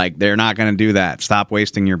wind up like, they're not going to do that. Stop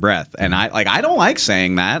wasting your breath. And I don't like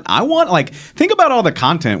saying that. I want, think about all the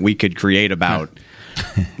content we could create about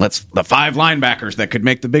the 5 linebackers that could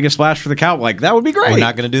make the biggest splash for the Cowboys. Like, that would be great. We're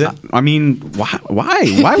not going to do that? I mean, why?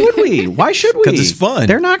 Why would we? Why should we? Because it's fun.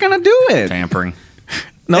 They're not going to do it. Tampering.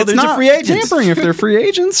 No, they're free agents. Tampering if they're free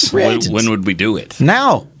agents. When would we do it?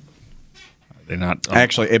 Now. They're not.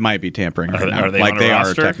 Actually, it might be tampering right now. Are they like, on they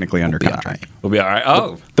roster? Are technically under contract. We'll be all right.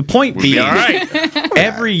 Oh. The point being, all right.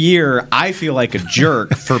 Every year I feel like a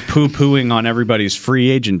jerk for poo-pooing on everybody's free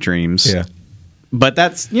agent dreams. Yeah. But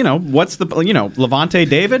that's, what's the, Levante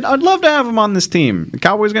David? I'd love to have him on this team. The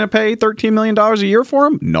Cowboys going to pay $13 million a year for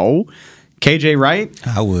him? No. KJ Wright?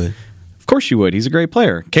 I would. Of course you would. He's a great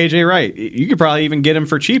player. KJ Wright, you could probably even get him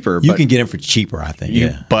for cheaper. You can get him for cheaper, I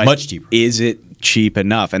think. But much cheaper. Is it cheap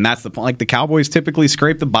enough? And that's the point. Like, the Cowboys typically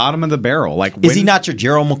scrape the bottom of the barrel. Like, is he not your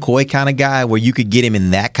Gerald McCoy kind of guy where you could get him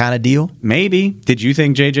in that kind of deal? Maybe. Did you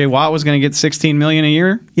think J.J. Watt was going to get $16 million a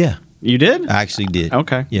year? Yeah. You did? I actually did.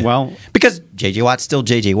 Okay. Yeah. Well, because J.J. Watt's still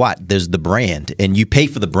J.J. Watt. There's the brand, and you pay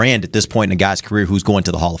for the brand at this point in a guy's career who's going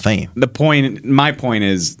to the Hall of Fame. My point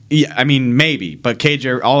is, maybe, but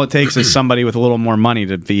KJ, all it takes is somebody with a little more money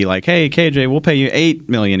to be like, hey, KJ, we'll pay you $8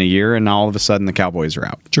 million a year, and all of a sudden the Cowboys are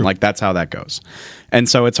out. True. Like, that's how that goes. And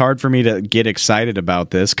so it's hard for me to get excited about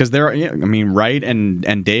this because Wright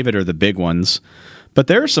and David are the big ones. But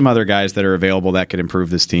there are some other guys that are available that could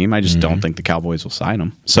improve this team. I just don't think the Cowboys will sign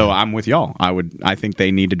them. So I'm with y'all. I think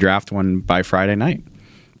they need to draft one by Friday night.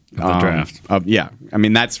 The draft. I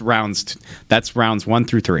mean, that's rounds 1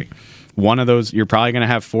 through 3. One of those, you're probably going to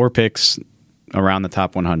have 4 picks around the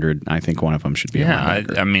top 100. I think one of them should be.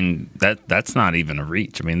 I mean that's not even a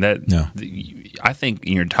reach. I mean I think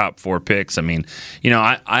in your top 4 picks. I mean,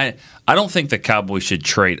 I don't think the Cowboys should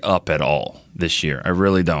trade up at all this year. I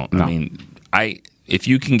really don't. No. I mean, if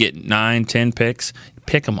you can get 9, 10 picks,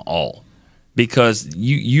 pick them all, because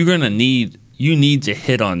you're gonna need to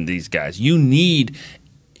hit on these guys. You need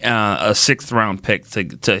a 6th round pick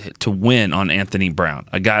to win on Anthony Brown,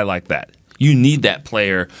 a guy like that. You need that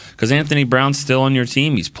player because Anthony Brown's still on your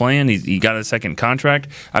team. He's playing. He got a second contract.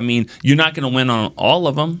 I mean, you're not going to win on all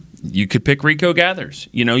of them. You could pick Rico Gathers.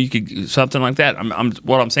 You could something like that.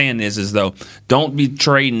 What I'm saying is though, don't be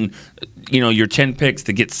trading, your 10 picks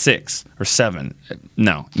to get 6 or 7.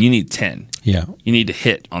 No, you need 10. Yeah, you need to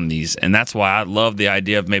hit on these, and that's why I love the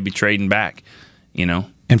idea of maybe trading back.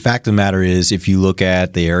 And fact of the matter is, if you look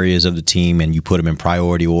at the areas of the team and you put them in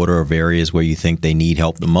priority order of areas where you think they need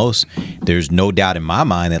help the most, there's no doubt in my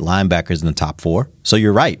mind that linebackers in the top 4. So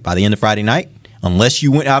you're right. By the end of Friday night, unless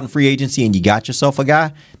you went out in free agency and you got yourself a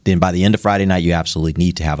guy, then by the end of Friday night, you absolutely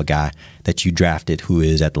need to have a guy that you drafted who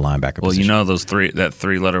is at the linebacker position. Well, that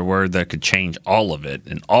 3-letter word that could change all of it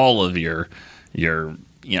and all of your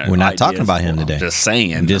we're not talking about him today. I'm just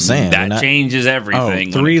saying. That changes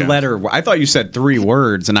everything. 3-letter. I thought you said 3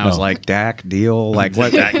 words, and I was like, Dak deal. Like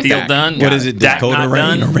what? Dak deal done. What is it? Dak Dakota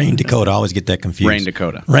Rain done? or Rain Dakota? I always get that confused.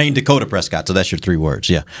 Rain Dakota Prescott. So that's your 3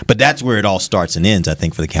 words. Yeah, but that's where it all starts and ends. I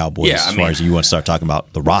think for the Cowboys, as far as you want to start talking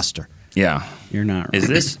about the roster. Yeah, you're not. Right.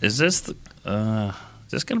 Is this going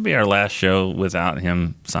to be our last show without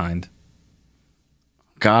him signed?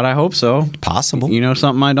 God, I hope so. Possible. You know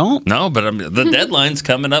something I don't? No, but the deadline's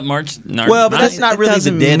coming up March. Well, but that's not really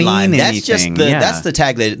the deadline. That's just anything. That's the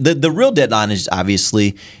tag. The real deadline is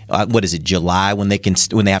obviously what is it? July when they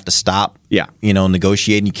have to stop. Yeah,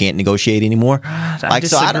 negotiating. You can't negotiate anymore. I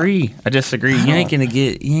disagree. I disagree. You ain't gonna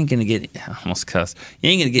get. I almost cussed.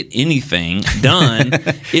 You ain't gonna get anything done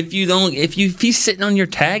if he's sitting on your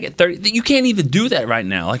tag at 30. You can't even do that right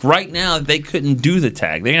now. Like right now, they couldn't do the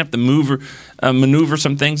tag. They're gonna have to maneuver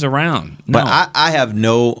some things around. No. But I have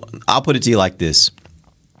no. I'll put it to you like this: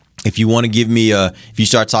 if you want to give me if you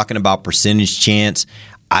start talking about percentage chance,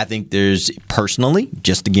 I think there's personally,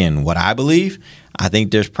 just again what I believe. I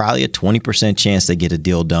think there's probably a 20% chance they get a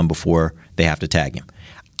deal done before they have to tag him.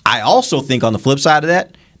 I also think on the flip side of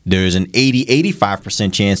that, there's an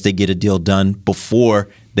 80-85% chance they get a deal done before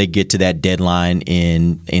they get to that deadline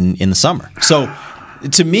in the summer. So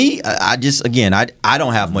to me, I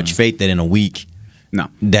don't have much faith that in a week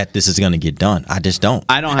that this is going to get done. I just don't.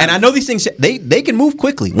 And I know these things, they can move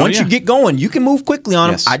quickly. Once you get going, you can move quickly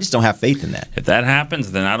on them. I just don't have faith in that. If that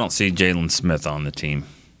happens, then I don't see Jalen Smith on the team.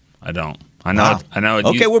 I don't. I know.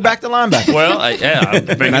 Okay, we're back to linebacker. Well,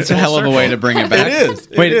 that's a hell of a way to bring it back. It is.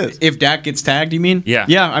 Wait, if Dak gets tagged, you mean? Yeah.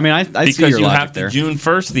 Yeah, I mean, I because see your you logic have to there. June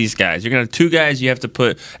 1st these guys. You're going to have 2 guys you have to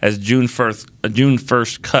put as June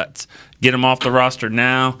 1st cuts. Get them off the roster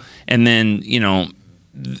now, and then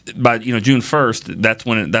by June 1st,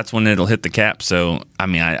 that's when it'll hit the cap. So I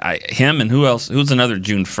mean, him and who else? Who's another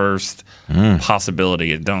June 1st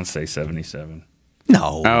possibility? Don't say 77.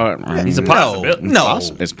 No, he's a possibility. No,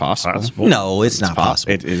 it's possible. No, it's not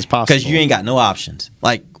possible. It is possible because you ain't got no options.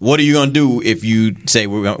 Like, what are you gonna do if you say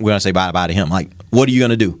we're gonna say bye to him? Like, what are you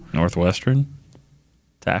gonna do? Northwestern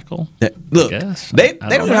tackle. Look, they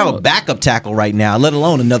don't even have a backup tackle right now, let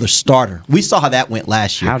alone another starter. We saw how that went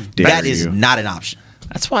last year. How dare that is not an option.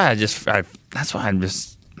 That's why I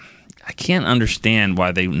can't understand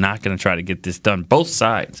why they're not going to try to get this done. Both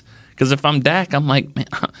sides. Because if I'm Dak, I'm like, man,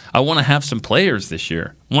 I want to have some players this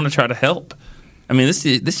year. I want to try to help. I mean,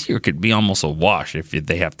 this year could be almost a wash if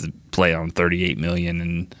they have to play on $38 million.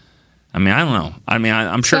 And I mean, I don't know. I mean,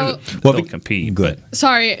 I'm sure they'll compete. Good.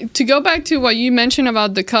 Sorry, to go back to what you mentioned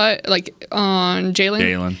about the cut, like on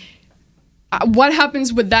Jalen. What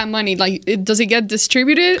happens with that money? Like, does it get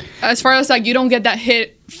distributed? As far as like you don't get that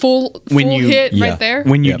full hit right there.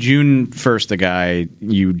 When you June 1st the guy,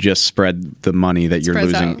 you just spread the money that you're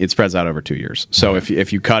losing. It spreads out over 2 years. So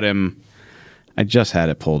if you cut him, I just had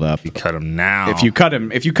it pulled up. You cut him now. If you cut him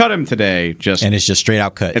today, and it's just straight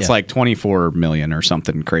out cut. It's like $24 million or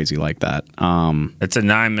something crazy like that. It's a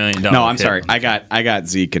 $9 million. No, I'm sorry. I got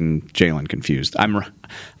Zeke and Jalen confused.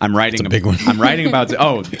 I'm writing a big one. I'm writing about.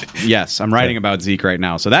 Oh yes, I'm writing about Zeke right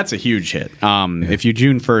now. So that's a huge hit. If you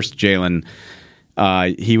June 1st Jalen,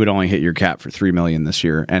 he would only hit your cap for $3 million this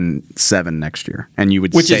year and $7 million next year, and you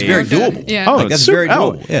would Which is save- very doable. Yeah. Oh, Like, that's very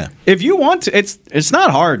doable. Yeah. If you want to, it's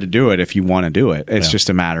not hard to do it if you want to do it. It's just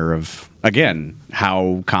a matter of, again,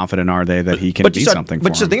 how confident are they that he can be something for But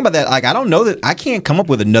just them. think about that. Like, I don't know that I can't come up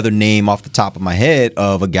with another name off the top of my head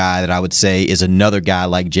of a guy that I would say is another guy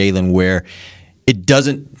like Jalen where it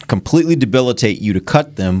doesn't completely debilitate you to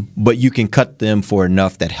cut them, but you can cut them for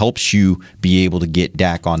enough that helps you be able to get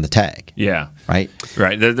Dak on the tag. Yeah. Right?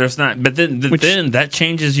 Right. There's not, but then that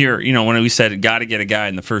changes your, when we said got to get a guy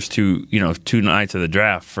in the first two nights of the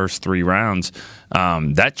draft, first 3 rounds,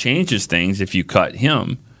 that changes things if you cut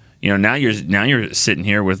him. Now you're sitting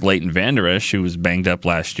here with Leighton Vander Esch, who was banged up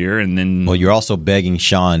last year, and then You're also begging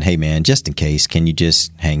Sean, hey man, just in case, can you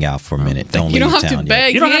just hang out for a minute? Don't You leave don't have town to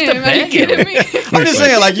beg You don't him. have to beg Are you kidding me? I'm just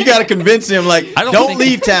saying, like, you got to convince him, like, I don't don't think-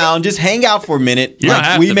 leave town, just hang out for a minute. You don't Like,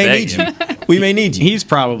 have we to may beg need him. you. We may need you. He's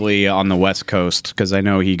probably on the West Coast because I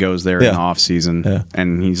know he goes there in Yeah. the off season, Yeah.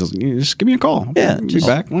 and he's just give me a call. Yeah, I'll be just-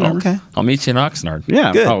 back. Whenever. Okay. I'll meet you in Oxnard.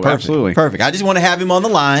 Yeah. Good. Oh, Perfect. absolutely. Perfect. I just want to have him on the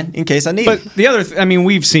line in case I need But him. the other,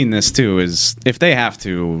 we've seen this too, is if they have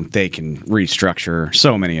to, they can restructure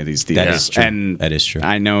so many of these deals. That is true. And That is true.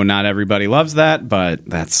 I know not everybody loves that, but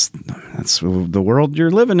that's the world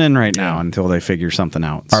you're living in right now until they figure something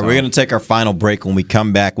out. All right, we're going to take our final break. When we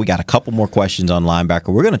come back, we got a couple more questions on linebacker.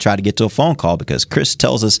 We're going to try to get to a phone call because Chris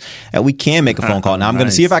tells us that we can make a phone call. Now, I'm going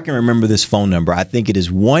to see if I can remember this phone number. I think it is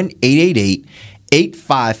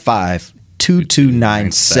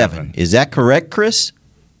 1-888-855-2297. Is that correct, Chris?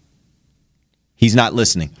 He's not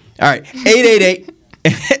listening. All right,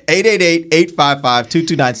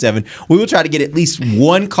 888-855-2297. We will try to get at least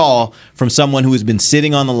one call from someone who has been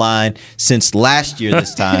sitting on the line since last year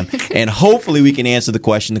this time, and hopefully we can answer the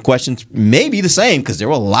question. The questions may be the same because there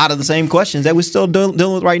were a lot of the same questions that we're still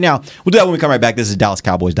dealing with right now. We'll do that when we come right back. This is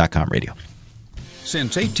DallasCowboys.com radio.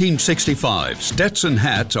 Since 1865, Stetson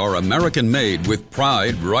hats are American-made with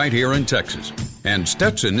pride right here in Texas. And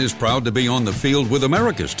Stetson is proud to be on the field with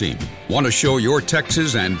America's team. Want to show your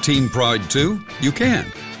Texas and team pride too? You can.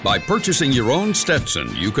 By purchasing your own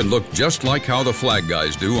Stetson, you can look just like how the flag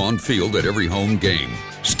guys do on field at every home game.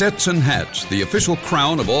 Stetson hats, the official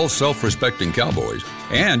crown of all self-respecting Cowboys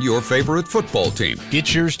and your favorite football team.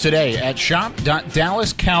 Get yours today at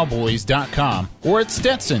shop.dallascowboys.com or at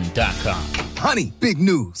stetson.com. Honey, big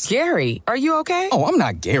news. Gary, are you okay? Oh, I'm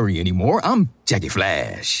not Gary anymore. I'm Jackie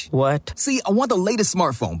Flash. What? See, I want the latest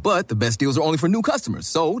smartphone, but the best deals are only for new customers.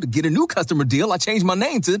 So, to get a new customer deal, I changed my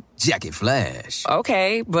name to Jackie Flash.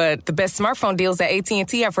 Okay, but the best smartphone deals at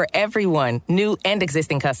AT&T are for everyone, new and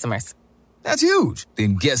existing customers. That's huge.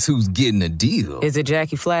 Then guess who's getting a deal? Is it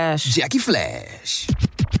Jackie Flash? Jackie Flash.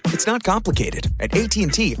 It's not complicated. At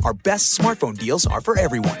AT&T, our best smartphone deals are for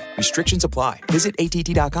everyone. Restrictions apply. Visit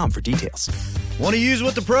att.com for details. Want to use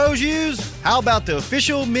what the pros use? How about the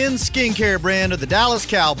official men's skincare brand of the Dallas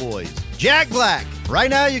Cowboys, Jack Black? Right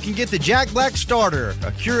now, you can get the Jack Black Starter,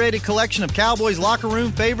 a curated collection of Cowboys locker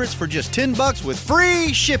room favorites for just $10 with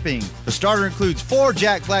free shipping. The starter includes 4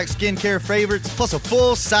 Jack Black skincare favorites, plus a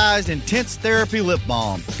full-sized intense therapy lip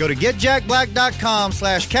balm. Go to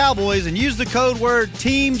getjackblack.com/Cowboys and use the code word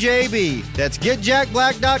TEAMJB. That's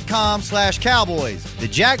getjackblack.com/Cowboys. The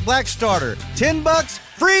Jack Black Starter, $10,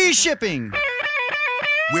 free shipping.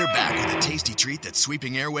 We're back with a tasty treat that's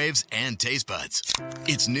sweeping airwaves and taste buds.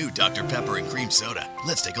 It's new Dr. Pepper and Cream Soda.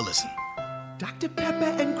 Let's take a listen. Dr. Pepper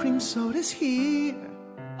and Cream Soda's here.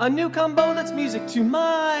 A new combo that's music to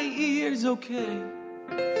my ears, okay.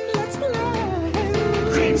 Let's play.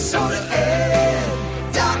 Cream Soda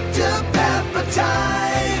and Dr. Pepper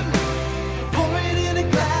time. Pour it in a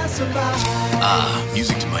glass of ice. Ah,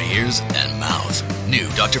 music to my ears and mouth. New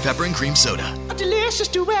Dr. Pepper and Cream Soda. A delicious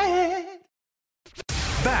duet.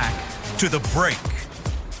 Back to the break.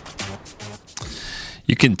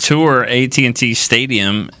 You can tour AT&T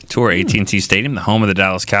Stadium, the home of the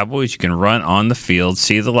Dallas Cowboys. You can run on the field,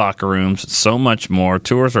 see the locker rooms, so much more.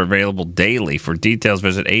 Tours are available daily. For details,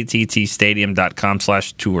 visit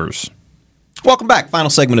attstadium.com/tours. Welcome back.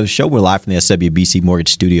 Final segment of the show. We're live from the SWBC Mortgage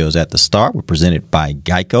Studios at the Star. We're presented by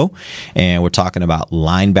Geico, and we're talking about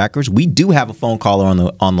linebackers. We do have a phone caller on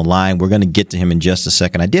the line. We're going to get to him in just a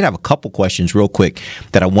second. I did have a couple questions real quick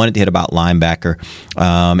that I wanted to hit about linebacker,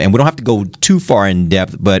 and we don't have to go too far in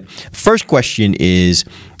depth, but first question is,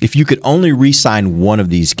 if you could only re-sign one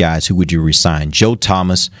of these guys, who would you re-sign, Joe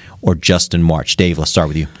Thomas or Justin March? Dave, let's start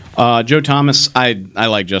with you. Joe Thomas, I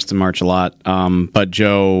like Justin March a lot, but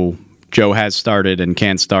Joe has started and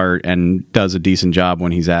can start and does a decent job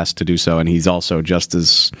when he's asked to do so, and he's also just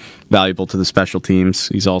as valuable to the special teams.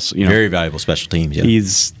 He's also very valuable special teams. Yeah.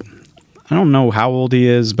 I don't know how old he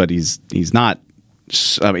is, but he's not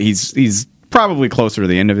he's probably closer to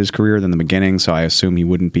the end of his career than the beginning, so I assume he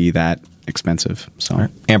wouldn't be that expensive. So, right.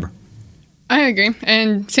 Amber. I agree.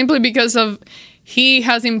 And simply because of he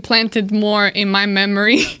has implanted more in my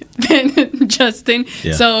memory than Justin.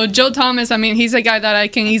 Yeah. So Joe Thomas, I mean, he's a guy that I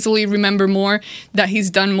can easily remember more, that he's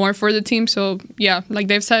done more for the team. So, yeah, like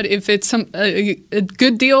they've said, if it's a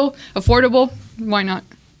good deal, affordable, why not?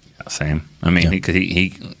 Same. I mean, he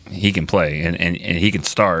can play and he can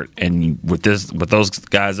start. And with those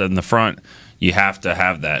guys in the front, you have to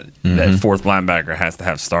have that. Mm-hmm. That fourth linebacker has to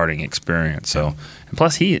have starting experience. So, and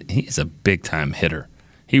plus he's a big time hitter.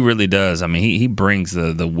 He really does. I mean, he brings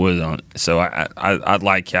the wood on. So I'd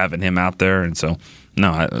like having him out there. And so,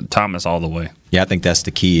 Thomas all the way. Yeah, I think that's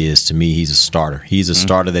the key. Is to me, he's a starter. He's a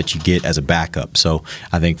starter that you get as a backup. So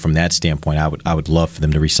I think from that standpoint, I would love for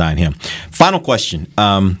them to re-sign him. Final question.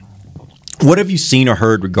 What have you seen or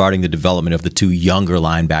heard regarding the development of the two younger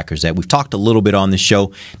linebackers that we've talked a little bit on this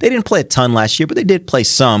show? They didn't play a ton last year, but they did play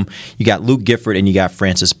some. You got Luke Gifford and you got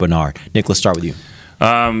Francis Bernard. Nick, let's start with you.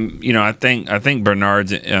 I think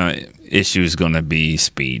Bernard's issue is going to be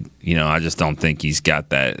speed. I just don't think he's got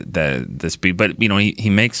the speed. But he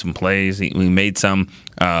makes some plays. He made some.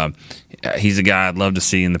 He's a guy I'd love to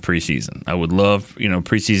see in the preseason. I would love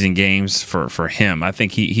preseason games for him. I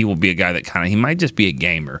think he will be a guy that he might just be a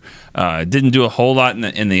gamer. Didn't do a whole lot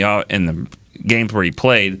in the games where he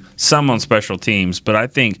played. Some on special teams, but I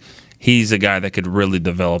think he's a guy that could really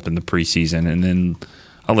develop in the preseason, and then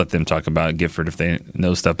I'll let them talk about Gifford if they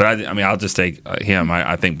know stuff. But I'll just take him.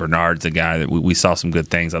 I think Bernard's a guy that we saw some good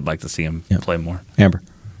things. I'd like to see him play more. Amber.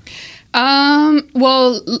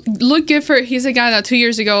 Well, Luke Gifford, he's a guy that 2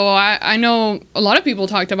 years ago, I know a lot of people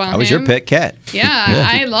talked about him. I was your pet cat. Yeah,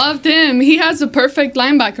 I loved him. He has the perfect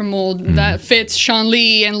linebacker mold that fits Sean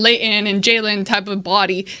Lee and Leighton and Jalen type of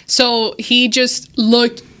body. So he just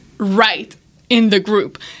looked right in the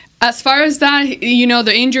group. As far as that,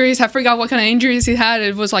 the injuries, I forgot what kind of injuries he had.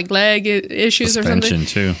 It was like leg issues or something.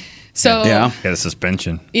 Suspension, too. So, he had a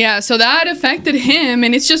suspension. Yeah, so that affected him,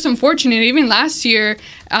 and it's just unfortunate. Even last year,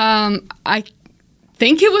 I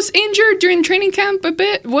think he was injured during training camp a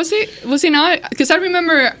bit. Was he not? Because I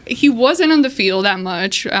remember he wasn't on the field that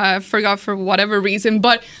much. I forgot for whatever reason.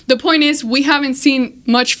 But the point is, we haven't seen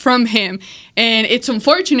much from him, and it's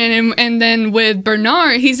unfortunate. And then with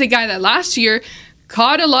Bernard, he's a guy that last year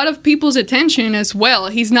caught a lot of people's attention as well.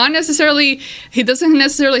 He doesn't necessarily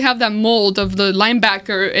have that mold of the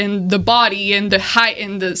linebacker and the body and the height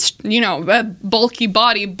and the bulky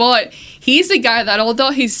body, but he's a guy that,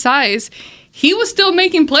 although his size, he was still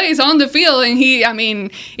making plays on the field, and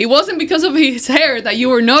it wasn't because of his hair that you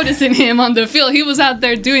were noticing him on the field. He was out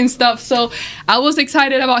there doing stuff, so I was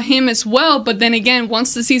excited about him as well. But then again,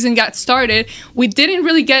 once the season got started, we didn't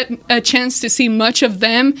really get a chance to see much of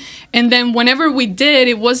them, and then whenever we did,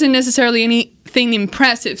 it wasn't necessarily anything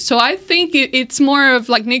impressive. So I think it's more of,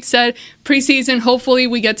 like Nick said, preseason. Hopefully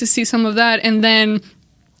we get to see some of that, and then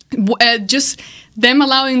just them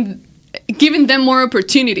giving them more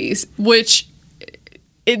opportunities, which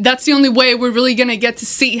that's the only way we're really going to get to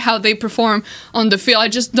see how they perform on the field. I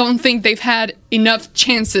just don't think they've had enough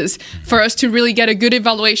chances for us to really get a good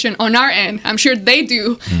evaluation on our end. I'm sure they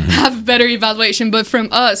do have better evaluation, but from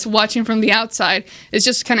us watching from the outside, it's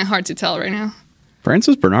just kind of hard to tell right now.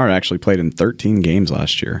 Francis Bernard actually played in 13 games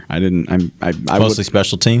last year. I mostly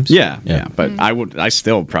special teams. Yeah. But I would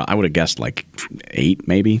have guessed like 8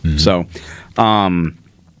 maybe. Mm-hmm. So,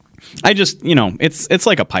 I just, it's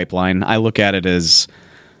like a pipeline. I look at it as,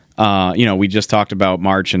 we just talked about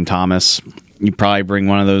March and Thomas. You probably bring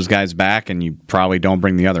one of those guys back, and you probably don't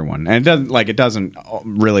bring the other one. And it doesn't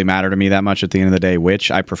really matter to me that much at the end of the day.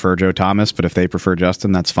 Which I prefer Joe Thomas, but if they prefer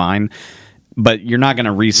Justin, that's fine. But you're not going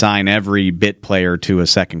to re-sign every bit player to a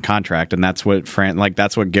second contract, and that's what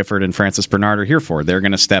Gifford and Francis Bernard are here for. They're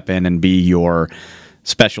going to step in and be your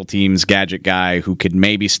special teams gadget guy who could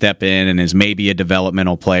maybe step in and is maybe a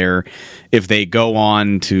developmental player. If they go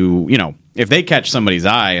on to, if they catch somebody's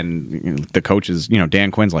eye and the coaches, Dan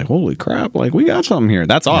Quinn's like, holy crap, like we got something here.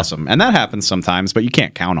 That's awesome. And that happens sometimes, but you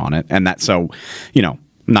can't count on it. And I'm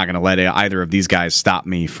not going to let either of these guys stop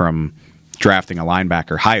me from drafting a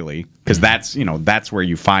linebacker highly, because that's where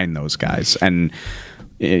you find those guys. And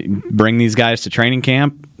bring these guys to training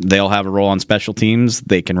camp. They'll have a role on special teams.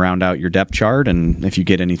 They can round out your depth chart, and if you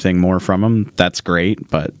get anything more from them, that's great.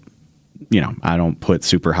 But, I don't put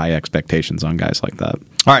super high expectations on guys like that.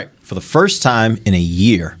 All right. For the first time in a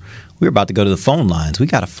year, we're about to go to the phone lines. We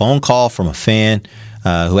got a phone call from a fan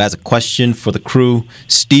who has a question for the crew.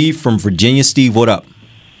 Steve from Virginia. Steve, what up?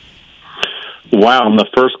 Wow, I'm the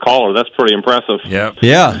first caller. That's pretty impressive. Yep.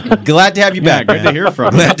 Yeah. Glad to have you back. Good to hear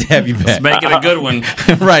from you. Glad to have you back. Let's make it a good one.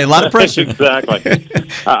 Right, a lot of pressure. Exactly.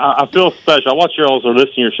 I feel special. I watch you all, or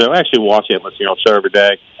listen to your show. I actually watch it and listen to your show every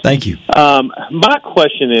day. Thank you. My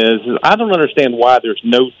question is, I don't understand why there's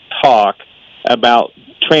no talk about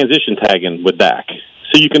transition tagging with Dak.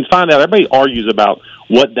 So you can find out, everybody argues about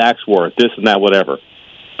what Dak's worth, this and that, whatever.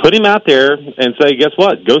 Put him out there and say, guess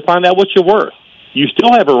what? Go find out what you're worth. You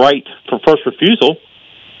still have a right for first refusal,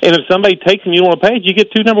 and if somebody takes him, you don't want to pay it, you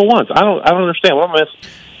get 2 number ones. I don't understand what I'm missing.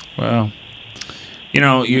 Well,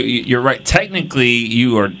 you're right. Technically,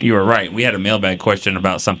 you are right. We had a mailbag question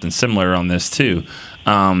about something similar on this too,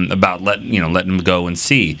 about letting him go and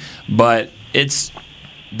see. But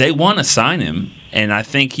they want to sign him, and I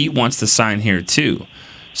think he wants to sign here too.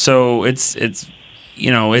 So it's just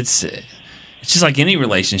like any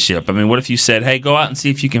relationship. I mean, what if you said, "Hey, go out and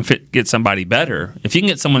see if you can get somebody better. If you can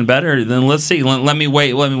get someone better, then let's see. Let me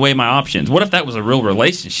weigh my options." What if that was a real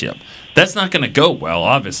relationship? That's not going to go well,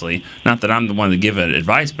 obviously. Not that I'm the one to give it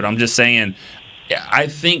advice, but I'm just saying, I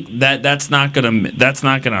think that's not going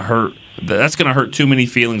to hurt. That's going to hurt too many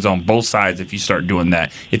feelings on both sides if you start doing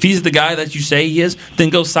that. If he's the guy that you say he is, then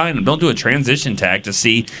go sign him. Don't do a transition tag to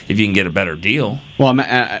see if you can get a better deal. Well,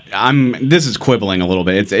 this is quibbling a little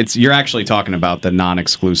bit. It's you're actually talking about the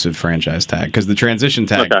non-exclusive franchise tag, because the transition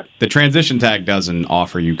tag doesn't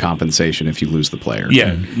offer you compensation if you lose the player.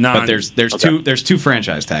 Yeah, but there's two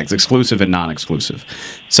franchise tags, exclusive and non-exclusive.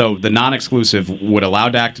 So the non-exclusive would allow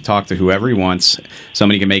Dak to talk to whoever he wants.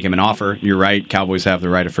 Somebody can make him an offer. You're right. Cowboys have the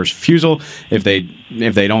right of first refusal. If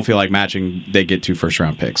they don't feel like matching, they get 2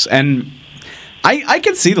 first-round picks. And I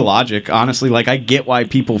can see the logic, honestly. Like, I get why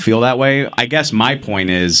people feel that way. I guess my point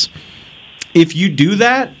is, if you do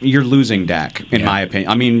that, you're losing Dak, in my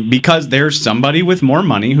opinion. I mean, because there's somebody with more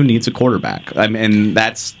money who needs a quarterback. I mean, and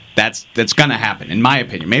that's going to happen, in my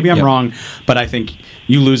opinion. Maybe I'm wrong, but I think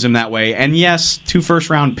you lose him that way. And yes, 2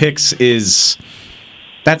 first-round picks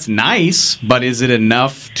that's nice, but is it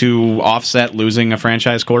enough to offset losing a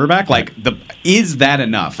franchise quarterback? Is that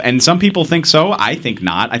enough? And some people think so. I think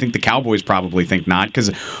not. I think the Cowboys probably think not, because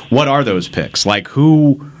what are those picks? Like,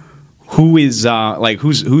 who's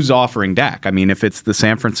offering Dak? I mean, if it's the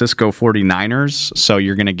San Francisco 49ers, so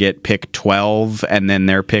you're going to get pick 12 and then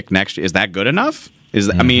their pick next, is that good enough?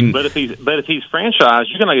 I mean, but if he's franchised,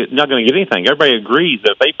 you're not going to get anything. Everybody agrees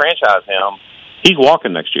that if they franchise him, he's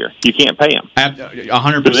walking next year. You can't pay him.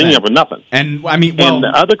 100%. Then you have nothing. And I mean, and the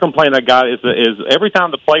other complaint I got is every time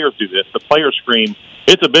the players do this, the players scream,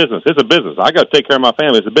 "It's a business. It's a business. I got to take care of my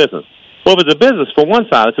family. It's a business." Well, if it's a business for one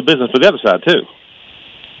side, it's a business for the other side too.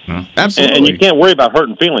 Absolutely. And you can't worry about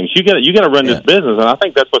hurting feelings. You got to run this business, and I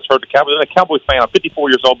think that's what's hurt the Cowboys. I'm a Cowboys fan. I'm 54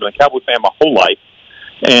 years old, been a Cowboys fan my whole life,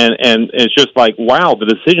 and it's just like, wow, the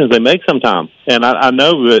decisions they make sometimes. And I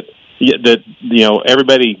know that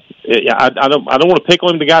everybody. I don't want to pickle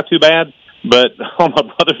him, the guy, too bad, but all my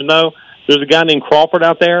brothers know there's a guy named Crawford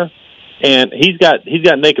out there, and he's got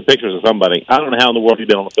naked pictures of somebody. I don't know how in the world he's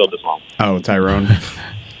been on the field this long. Oh, Tyrone.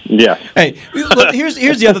 Yeah. Hey, look, here's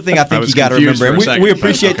the other thing I think you got to remember. And we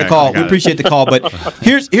appreciate the call. We appreciate the call, but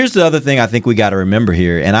here's the other thing I think we got to remember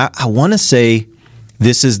here, and I want to say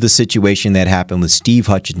this is the situation that happened with Steve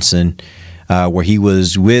Hutchinson, where he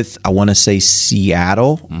was with, I want to say,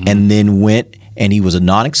 Seattle, and then went. And he was a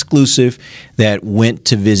non-exclusive that went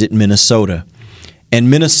to visit Minnesota. And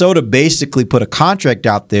Minnesota basically put a contract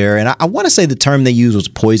out there, and I want to say the term they used was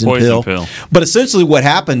poison pill. But essentially what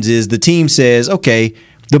happens is the team says, okay,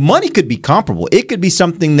 the money could be comparable. It could be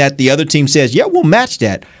something that the other team says, yeah, we'll match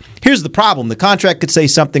that. Here's the problem. The contract could say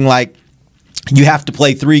something like, you have to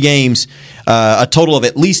play 3 games, a total of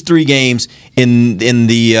at least 3 games in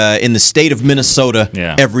the state of Minnesota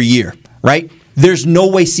every year, right? There's no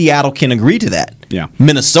way Seattle can agree to that. Yeah.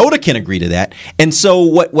 Minnesota can agree to that. And so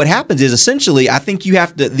what happens is essentially I think you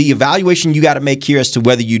have to the evaluation you got to make here as to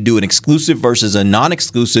whether you do an exclusive versus a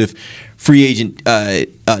non-exclusive free agent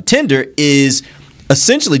tender is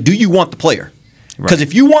essentially, do you want the player? Because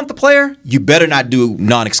if you want the player, you better not do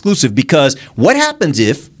non-exclusive, because what happens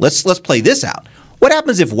if let's play this out. What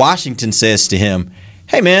happens if Washington says to him,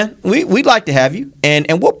 hey man, we'd like to have you and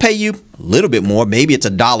we'll pay you a little bit more, maybe it's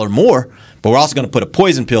 $1 more. But we're also going to put a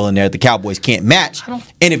poison pill in there that the Cowboys can't match.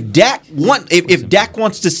 And if Dak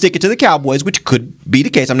wants to stick it to the Cowboys, which could be the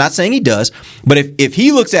case, I'm not saying he does, but if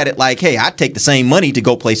he looks at it like, hey, I'd take the same money to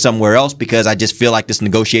go play somewhere else because I just feel like this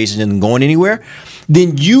negotiation isn't going anywhere,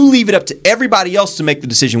 then you leave it up to everybody else to make the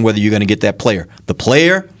decision whether you're going to get that player. The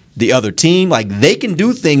player, the other team, like they can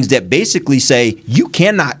do things that basically say you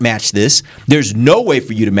cannot match this. There's no way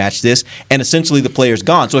for you to match this, and essentially the player's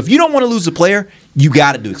gone. So if you don't want to lose the player, you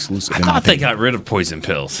got to do exclusive. I thought they got rid of poison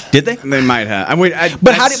pills. Did they? They might have.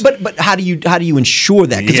 But how do you ensure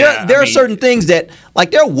that? Because there are certain things that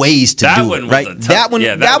there are ways to do it, right? That one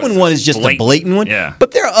is just a blatant one. Yeah.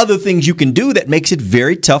 But there are other things you can do that makes it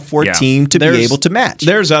very tough for a team to be able to match.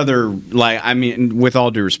 There's other with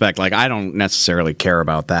all due respect, I don't necessarily care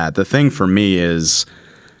about that. The thing for me is.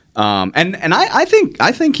 I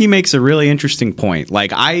think he makes a really interesting point.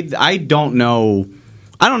 I don't know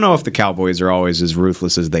if the Cowboys are always as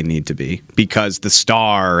ruthless as they need to be because the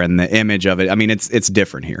star and the image of it. I mean, it's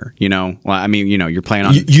different here. You're playing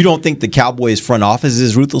on. You don't think the Cowboys front office is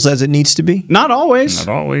as ruthless as it needs to be? Not always.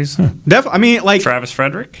 Not always. Travis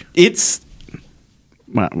Frederick. It's.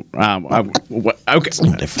 Okay. I'm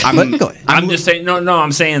just saying. No.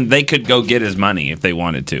 I'm saying they could go get his money if they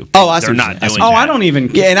wanted to. Oh, I see. They're not doing that. I don't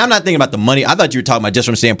even. Yeah, and I'm not thinking about the money. I thought you were talking about just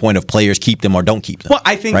from the standpoint of players keep them or don't keep them. Well,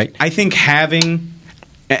 I think having.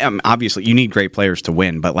 Obviously, you need great players to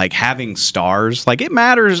win, but having stars, it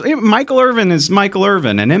matters. Michael Irvin is Michael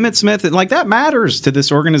Irvin, and Emmitt Smith, that matters to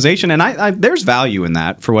this organization, and I there's value in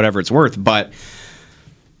that for whatever it's worth, but.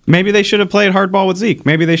 Maybe they should have played hardball with Zeke.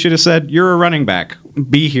 Maybe they should have said, "You're a running back.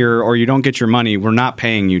 Be here, or you don't get your money. We're not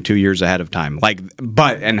paying you 2 years ahead of time."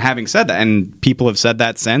 And having said that, and people have said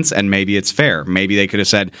that since, and maybe it's fair. Maybe they could have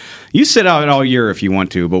said, "You sit out all year if you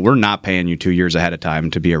want to, but we're not paying you 2 years ahead of time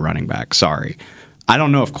to be a running back." Sorry. I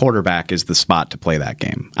don't know if quarterback is the spot to play that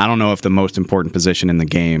game. I don't know if the most important position in the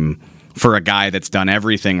game for a guy that's done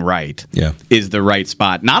everything right is the right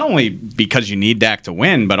spot. Not only because you need Dak to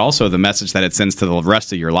win, but also the message that it sends to the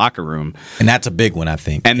rest of your locker room. And that's a big one, I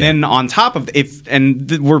think. And then on top of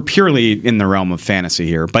we're purely in the realm of fantasy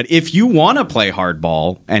here, but if you want to play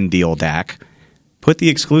hardball and deal Dak, put the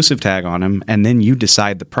exclusive tag on him, and then you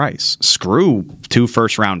decide the price. Screw 2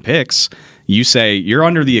 first-round picks. You say, you're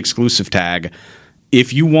under the exclusive tag.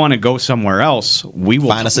 If you want to go somewhere else, we will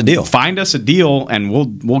find us a deal. Find us a deal, and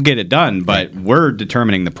we'll get it done. But we're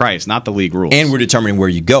determining the price, not the league rules. And we're determining where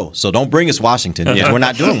you go. So don't bring us Washington because we're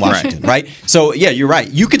not doing Washington, right? So you're right.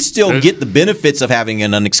 You could still get the benefits of having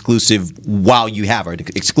an exclusive while you have an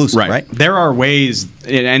exclusive, right? There are ways,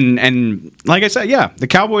 and like I said, the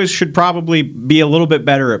Cowboys should probably be a little bit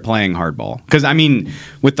better at playing hardball. Because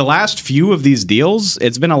with the last few of these deals,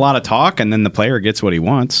 it's been a lot of talk, and then the player gets what he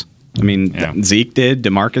wants. Zeke did,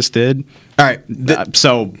 DeMarcus did. All right.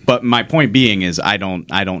 But my point being is, I don't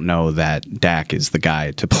know that Dak is the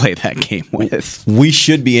guy to play that game with. We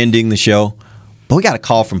should be ending the show, but we got a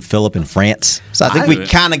call from Philip in France, so I think we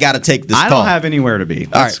kind of got to take this call. I don't have anywhere to be.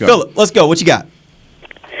 All right, Philip, let's go. What you got?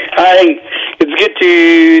 Hi. It's good to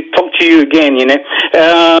talk to you again,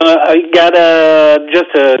 I got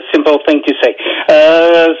just a simple thing to say.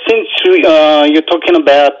 Since you're talking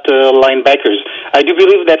about linebackers, I do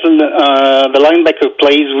believe that the linebacker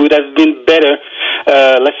plays would have been better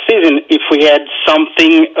last season if we had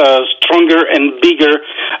something stronger and bigger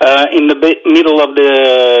in the middle of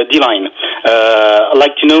the D-line. I'd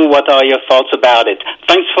like to know what are your thoughts about it.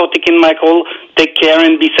 Thanks for taking my call. Take care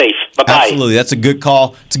and be safe. Bye-bye. Absolutely. That's a good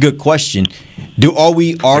call. It's a good question. Are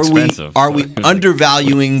we undervaluing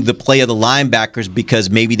the play of the linebackers because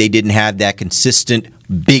maybe they didn't have that consistent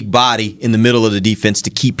big body in the middle of the defense to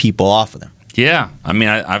keep people off of them? Yeah,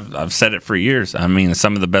 I've said it for years.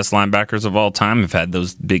 Some of the best linebackers of all time have had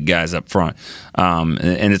those big guys up front,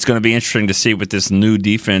 and it's going to be interesting to see with this new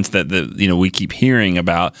defense that we keep hearing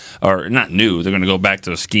about, or not new. They're going to go back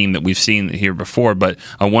to a scheme that we've seen here before, but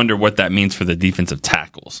I wonder what that means for the defensive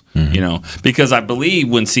tackles. Because I believe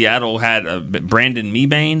when Seattle had Brandon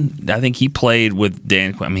Mebane, I think he played with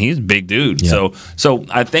Dan Quinn. He's a big dude, so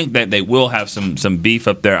I think that they will have some beef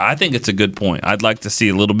up there. I think it's a good point. I'd like to see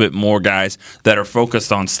a little bit more guys that are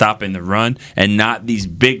focused on stopping the run and not these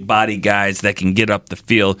big body guys that can get up the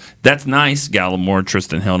field. That's nice, Gallimore,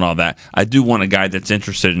 Tristan Hill, and all that. I do want a guy that's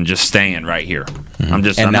interested in just staying right here. I'm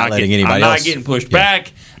not getting pushed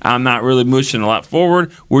back. I'm not really pushing a lot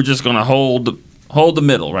forward. We're just going to hold the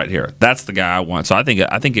middle right here. That's the guy I want. So I think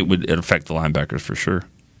it would affect the linebackers for sure.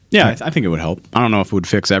 Yeah, I think it would help. I don't know if it would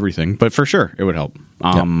fix everything, but for sure it would help.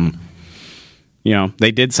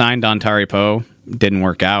 They did sign Dontari Poe. Didn't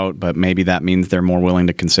work out, but maybe that means they're more willing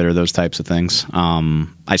to consider those types of things.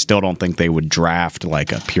 I still don't think they would draft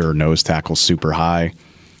like a pure nose tackle super high.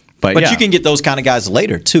 But you can get those kind of guys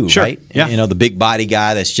later too, right? Yeah. The big body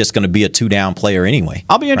guy that's just going to be a 2-down player anyway.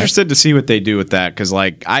 I'll be interested to see what they do with that because I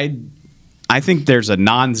think there's a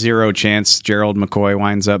non-zero chance Gerald McCoy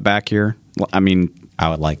winds up back here. I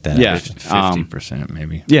would like that. Yeah, 50%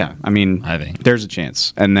 maybe. Yeah, I think there's a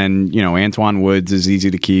chance. And then Antoine Woods is easy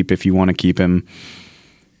to keep if you want to keep him.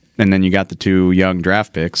 And then you got the 2 young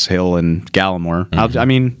draft picks, Hill and Gallimore.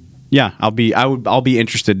 Yeah, I'll be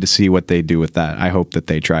interested to see what they do with that. I hope that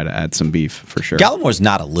they try to add some beef for sure. Gallimore's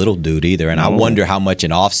not a little dude either, and I wonder how much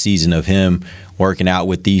an off season of him working out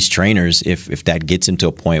with these trainers, if that gets him to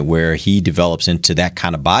a point where he develops into that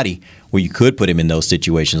kind of body where you could put him in those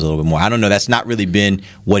situations a little bit more. I don't know. That's not really been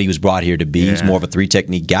what he was brought here to be. He's more of a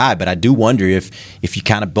 3-technique guy, but I do wonder if you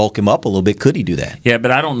kind of bulk him up a little bit, could he do that? Yeah,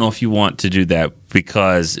 but I don't know if you want to do that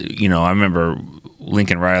because, I remember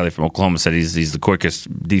Lincoln Riley from Oklahoma said he's the quickest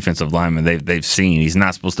defensive lineman they've seen. He's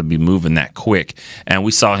not supposed to be moving that quick. And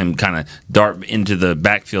we saw him kind of dart into the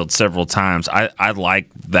backfield several times. I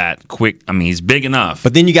like that quick. I mean, he's big enough.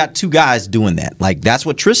 But then you got two guys doing that. Like, that's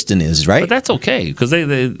what Tristan is, right? But that's okay because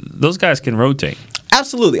those guys can rotate.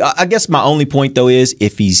 Absolutely. I guess my only point, though, is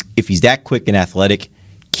if he's that quick and athletic,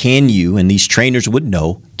 can you, and these trainers would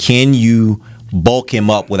know, can you bulk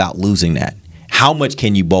him up without losing that? How much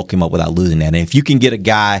can you bulk him up without losing that? And if you can get a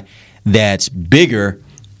guy that's bigger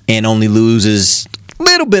and only loses a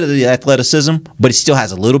little bit of the athleticism, but he still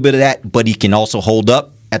has a little bit of that, but he can also hold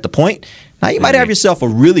up at the point, now you might have yourself a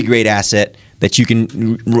really great asset that you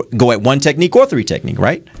can go at 1-technique or 3-technique,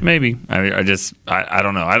 right? Maybe. I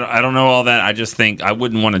don't know. I don't know all that. I just think I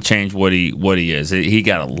wouldn't want to change what he is. He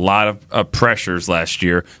got a lot of pressures last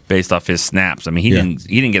year based off his snaps. I mean, he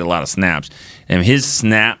didn't get a lot of snaps, and his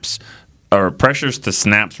snaps or pressures to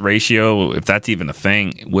snaps ratio, if that's even a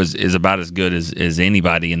thing, is about as good as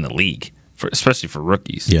anybody in the league, especially for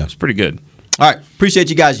rookies. Yeah, it's pretty good. All right. Appreciate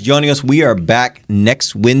you guys joining us. We are back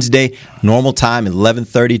next Wednesday, normal time,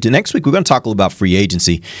 11:30. To next week, we're going to talk a little about free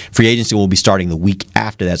agency. Free agency will be starting the week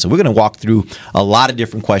after that. So we're going to walk through a lot of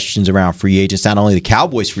different questions around free agents, not only the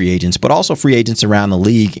Cowboys free agents, but also free agents around the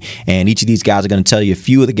league. And each of these guys are going to tell you a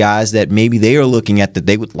few of the guys that maybe they are looking at that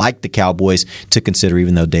they would like the Cowboys to consider,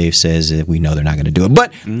 even though Dave says that we know they're not going to do it.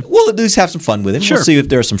 But we'll at least have some fun with it. Sure. We'll see if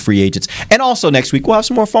there are some free agents. And also next week, we'll have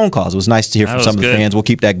some more phone calls. It was nice to hear from some of the fans. We'll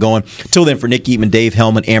keep that going. Till then, for Nick Eatman, Dave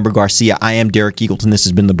Hellman, Amber Garcia, I am Derek Eagleton. This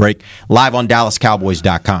has been The Break, live on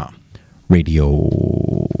DallasCowboys.com radio.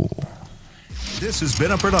 This has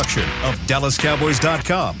been a production of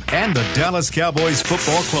DallasCowboys.com and the Dallas Cowboys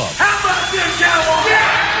Football Club. How about this, Cowboys?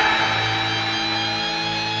 Yeah!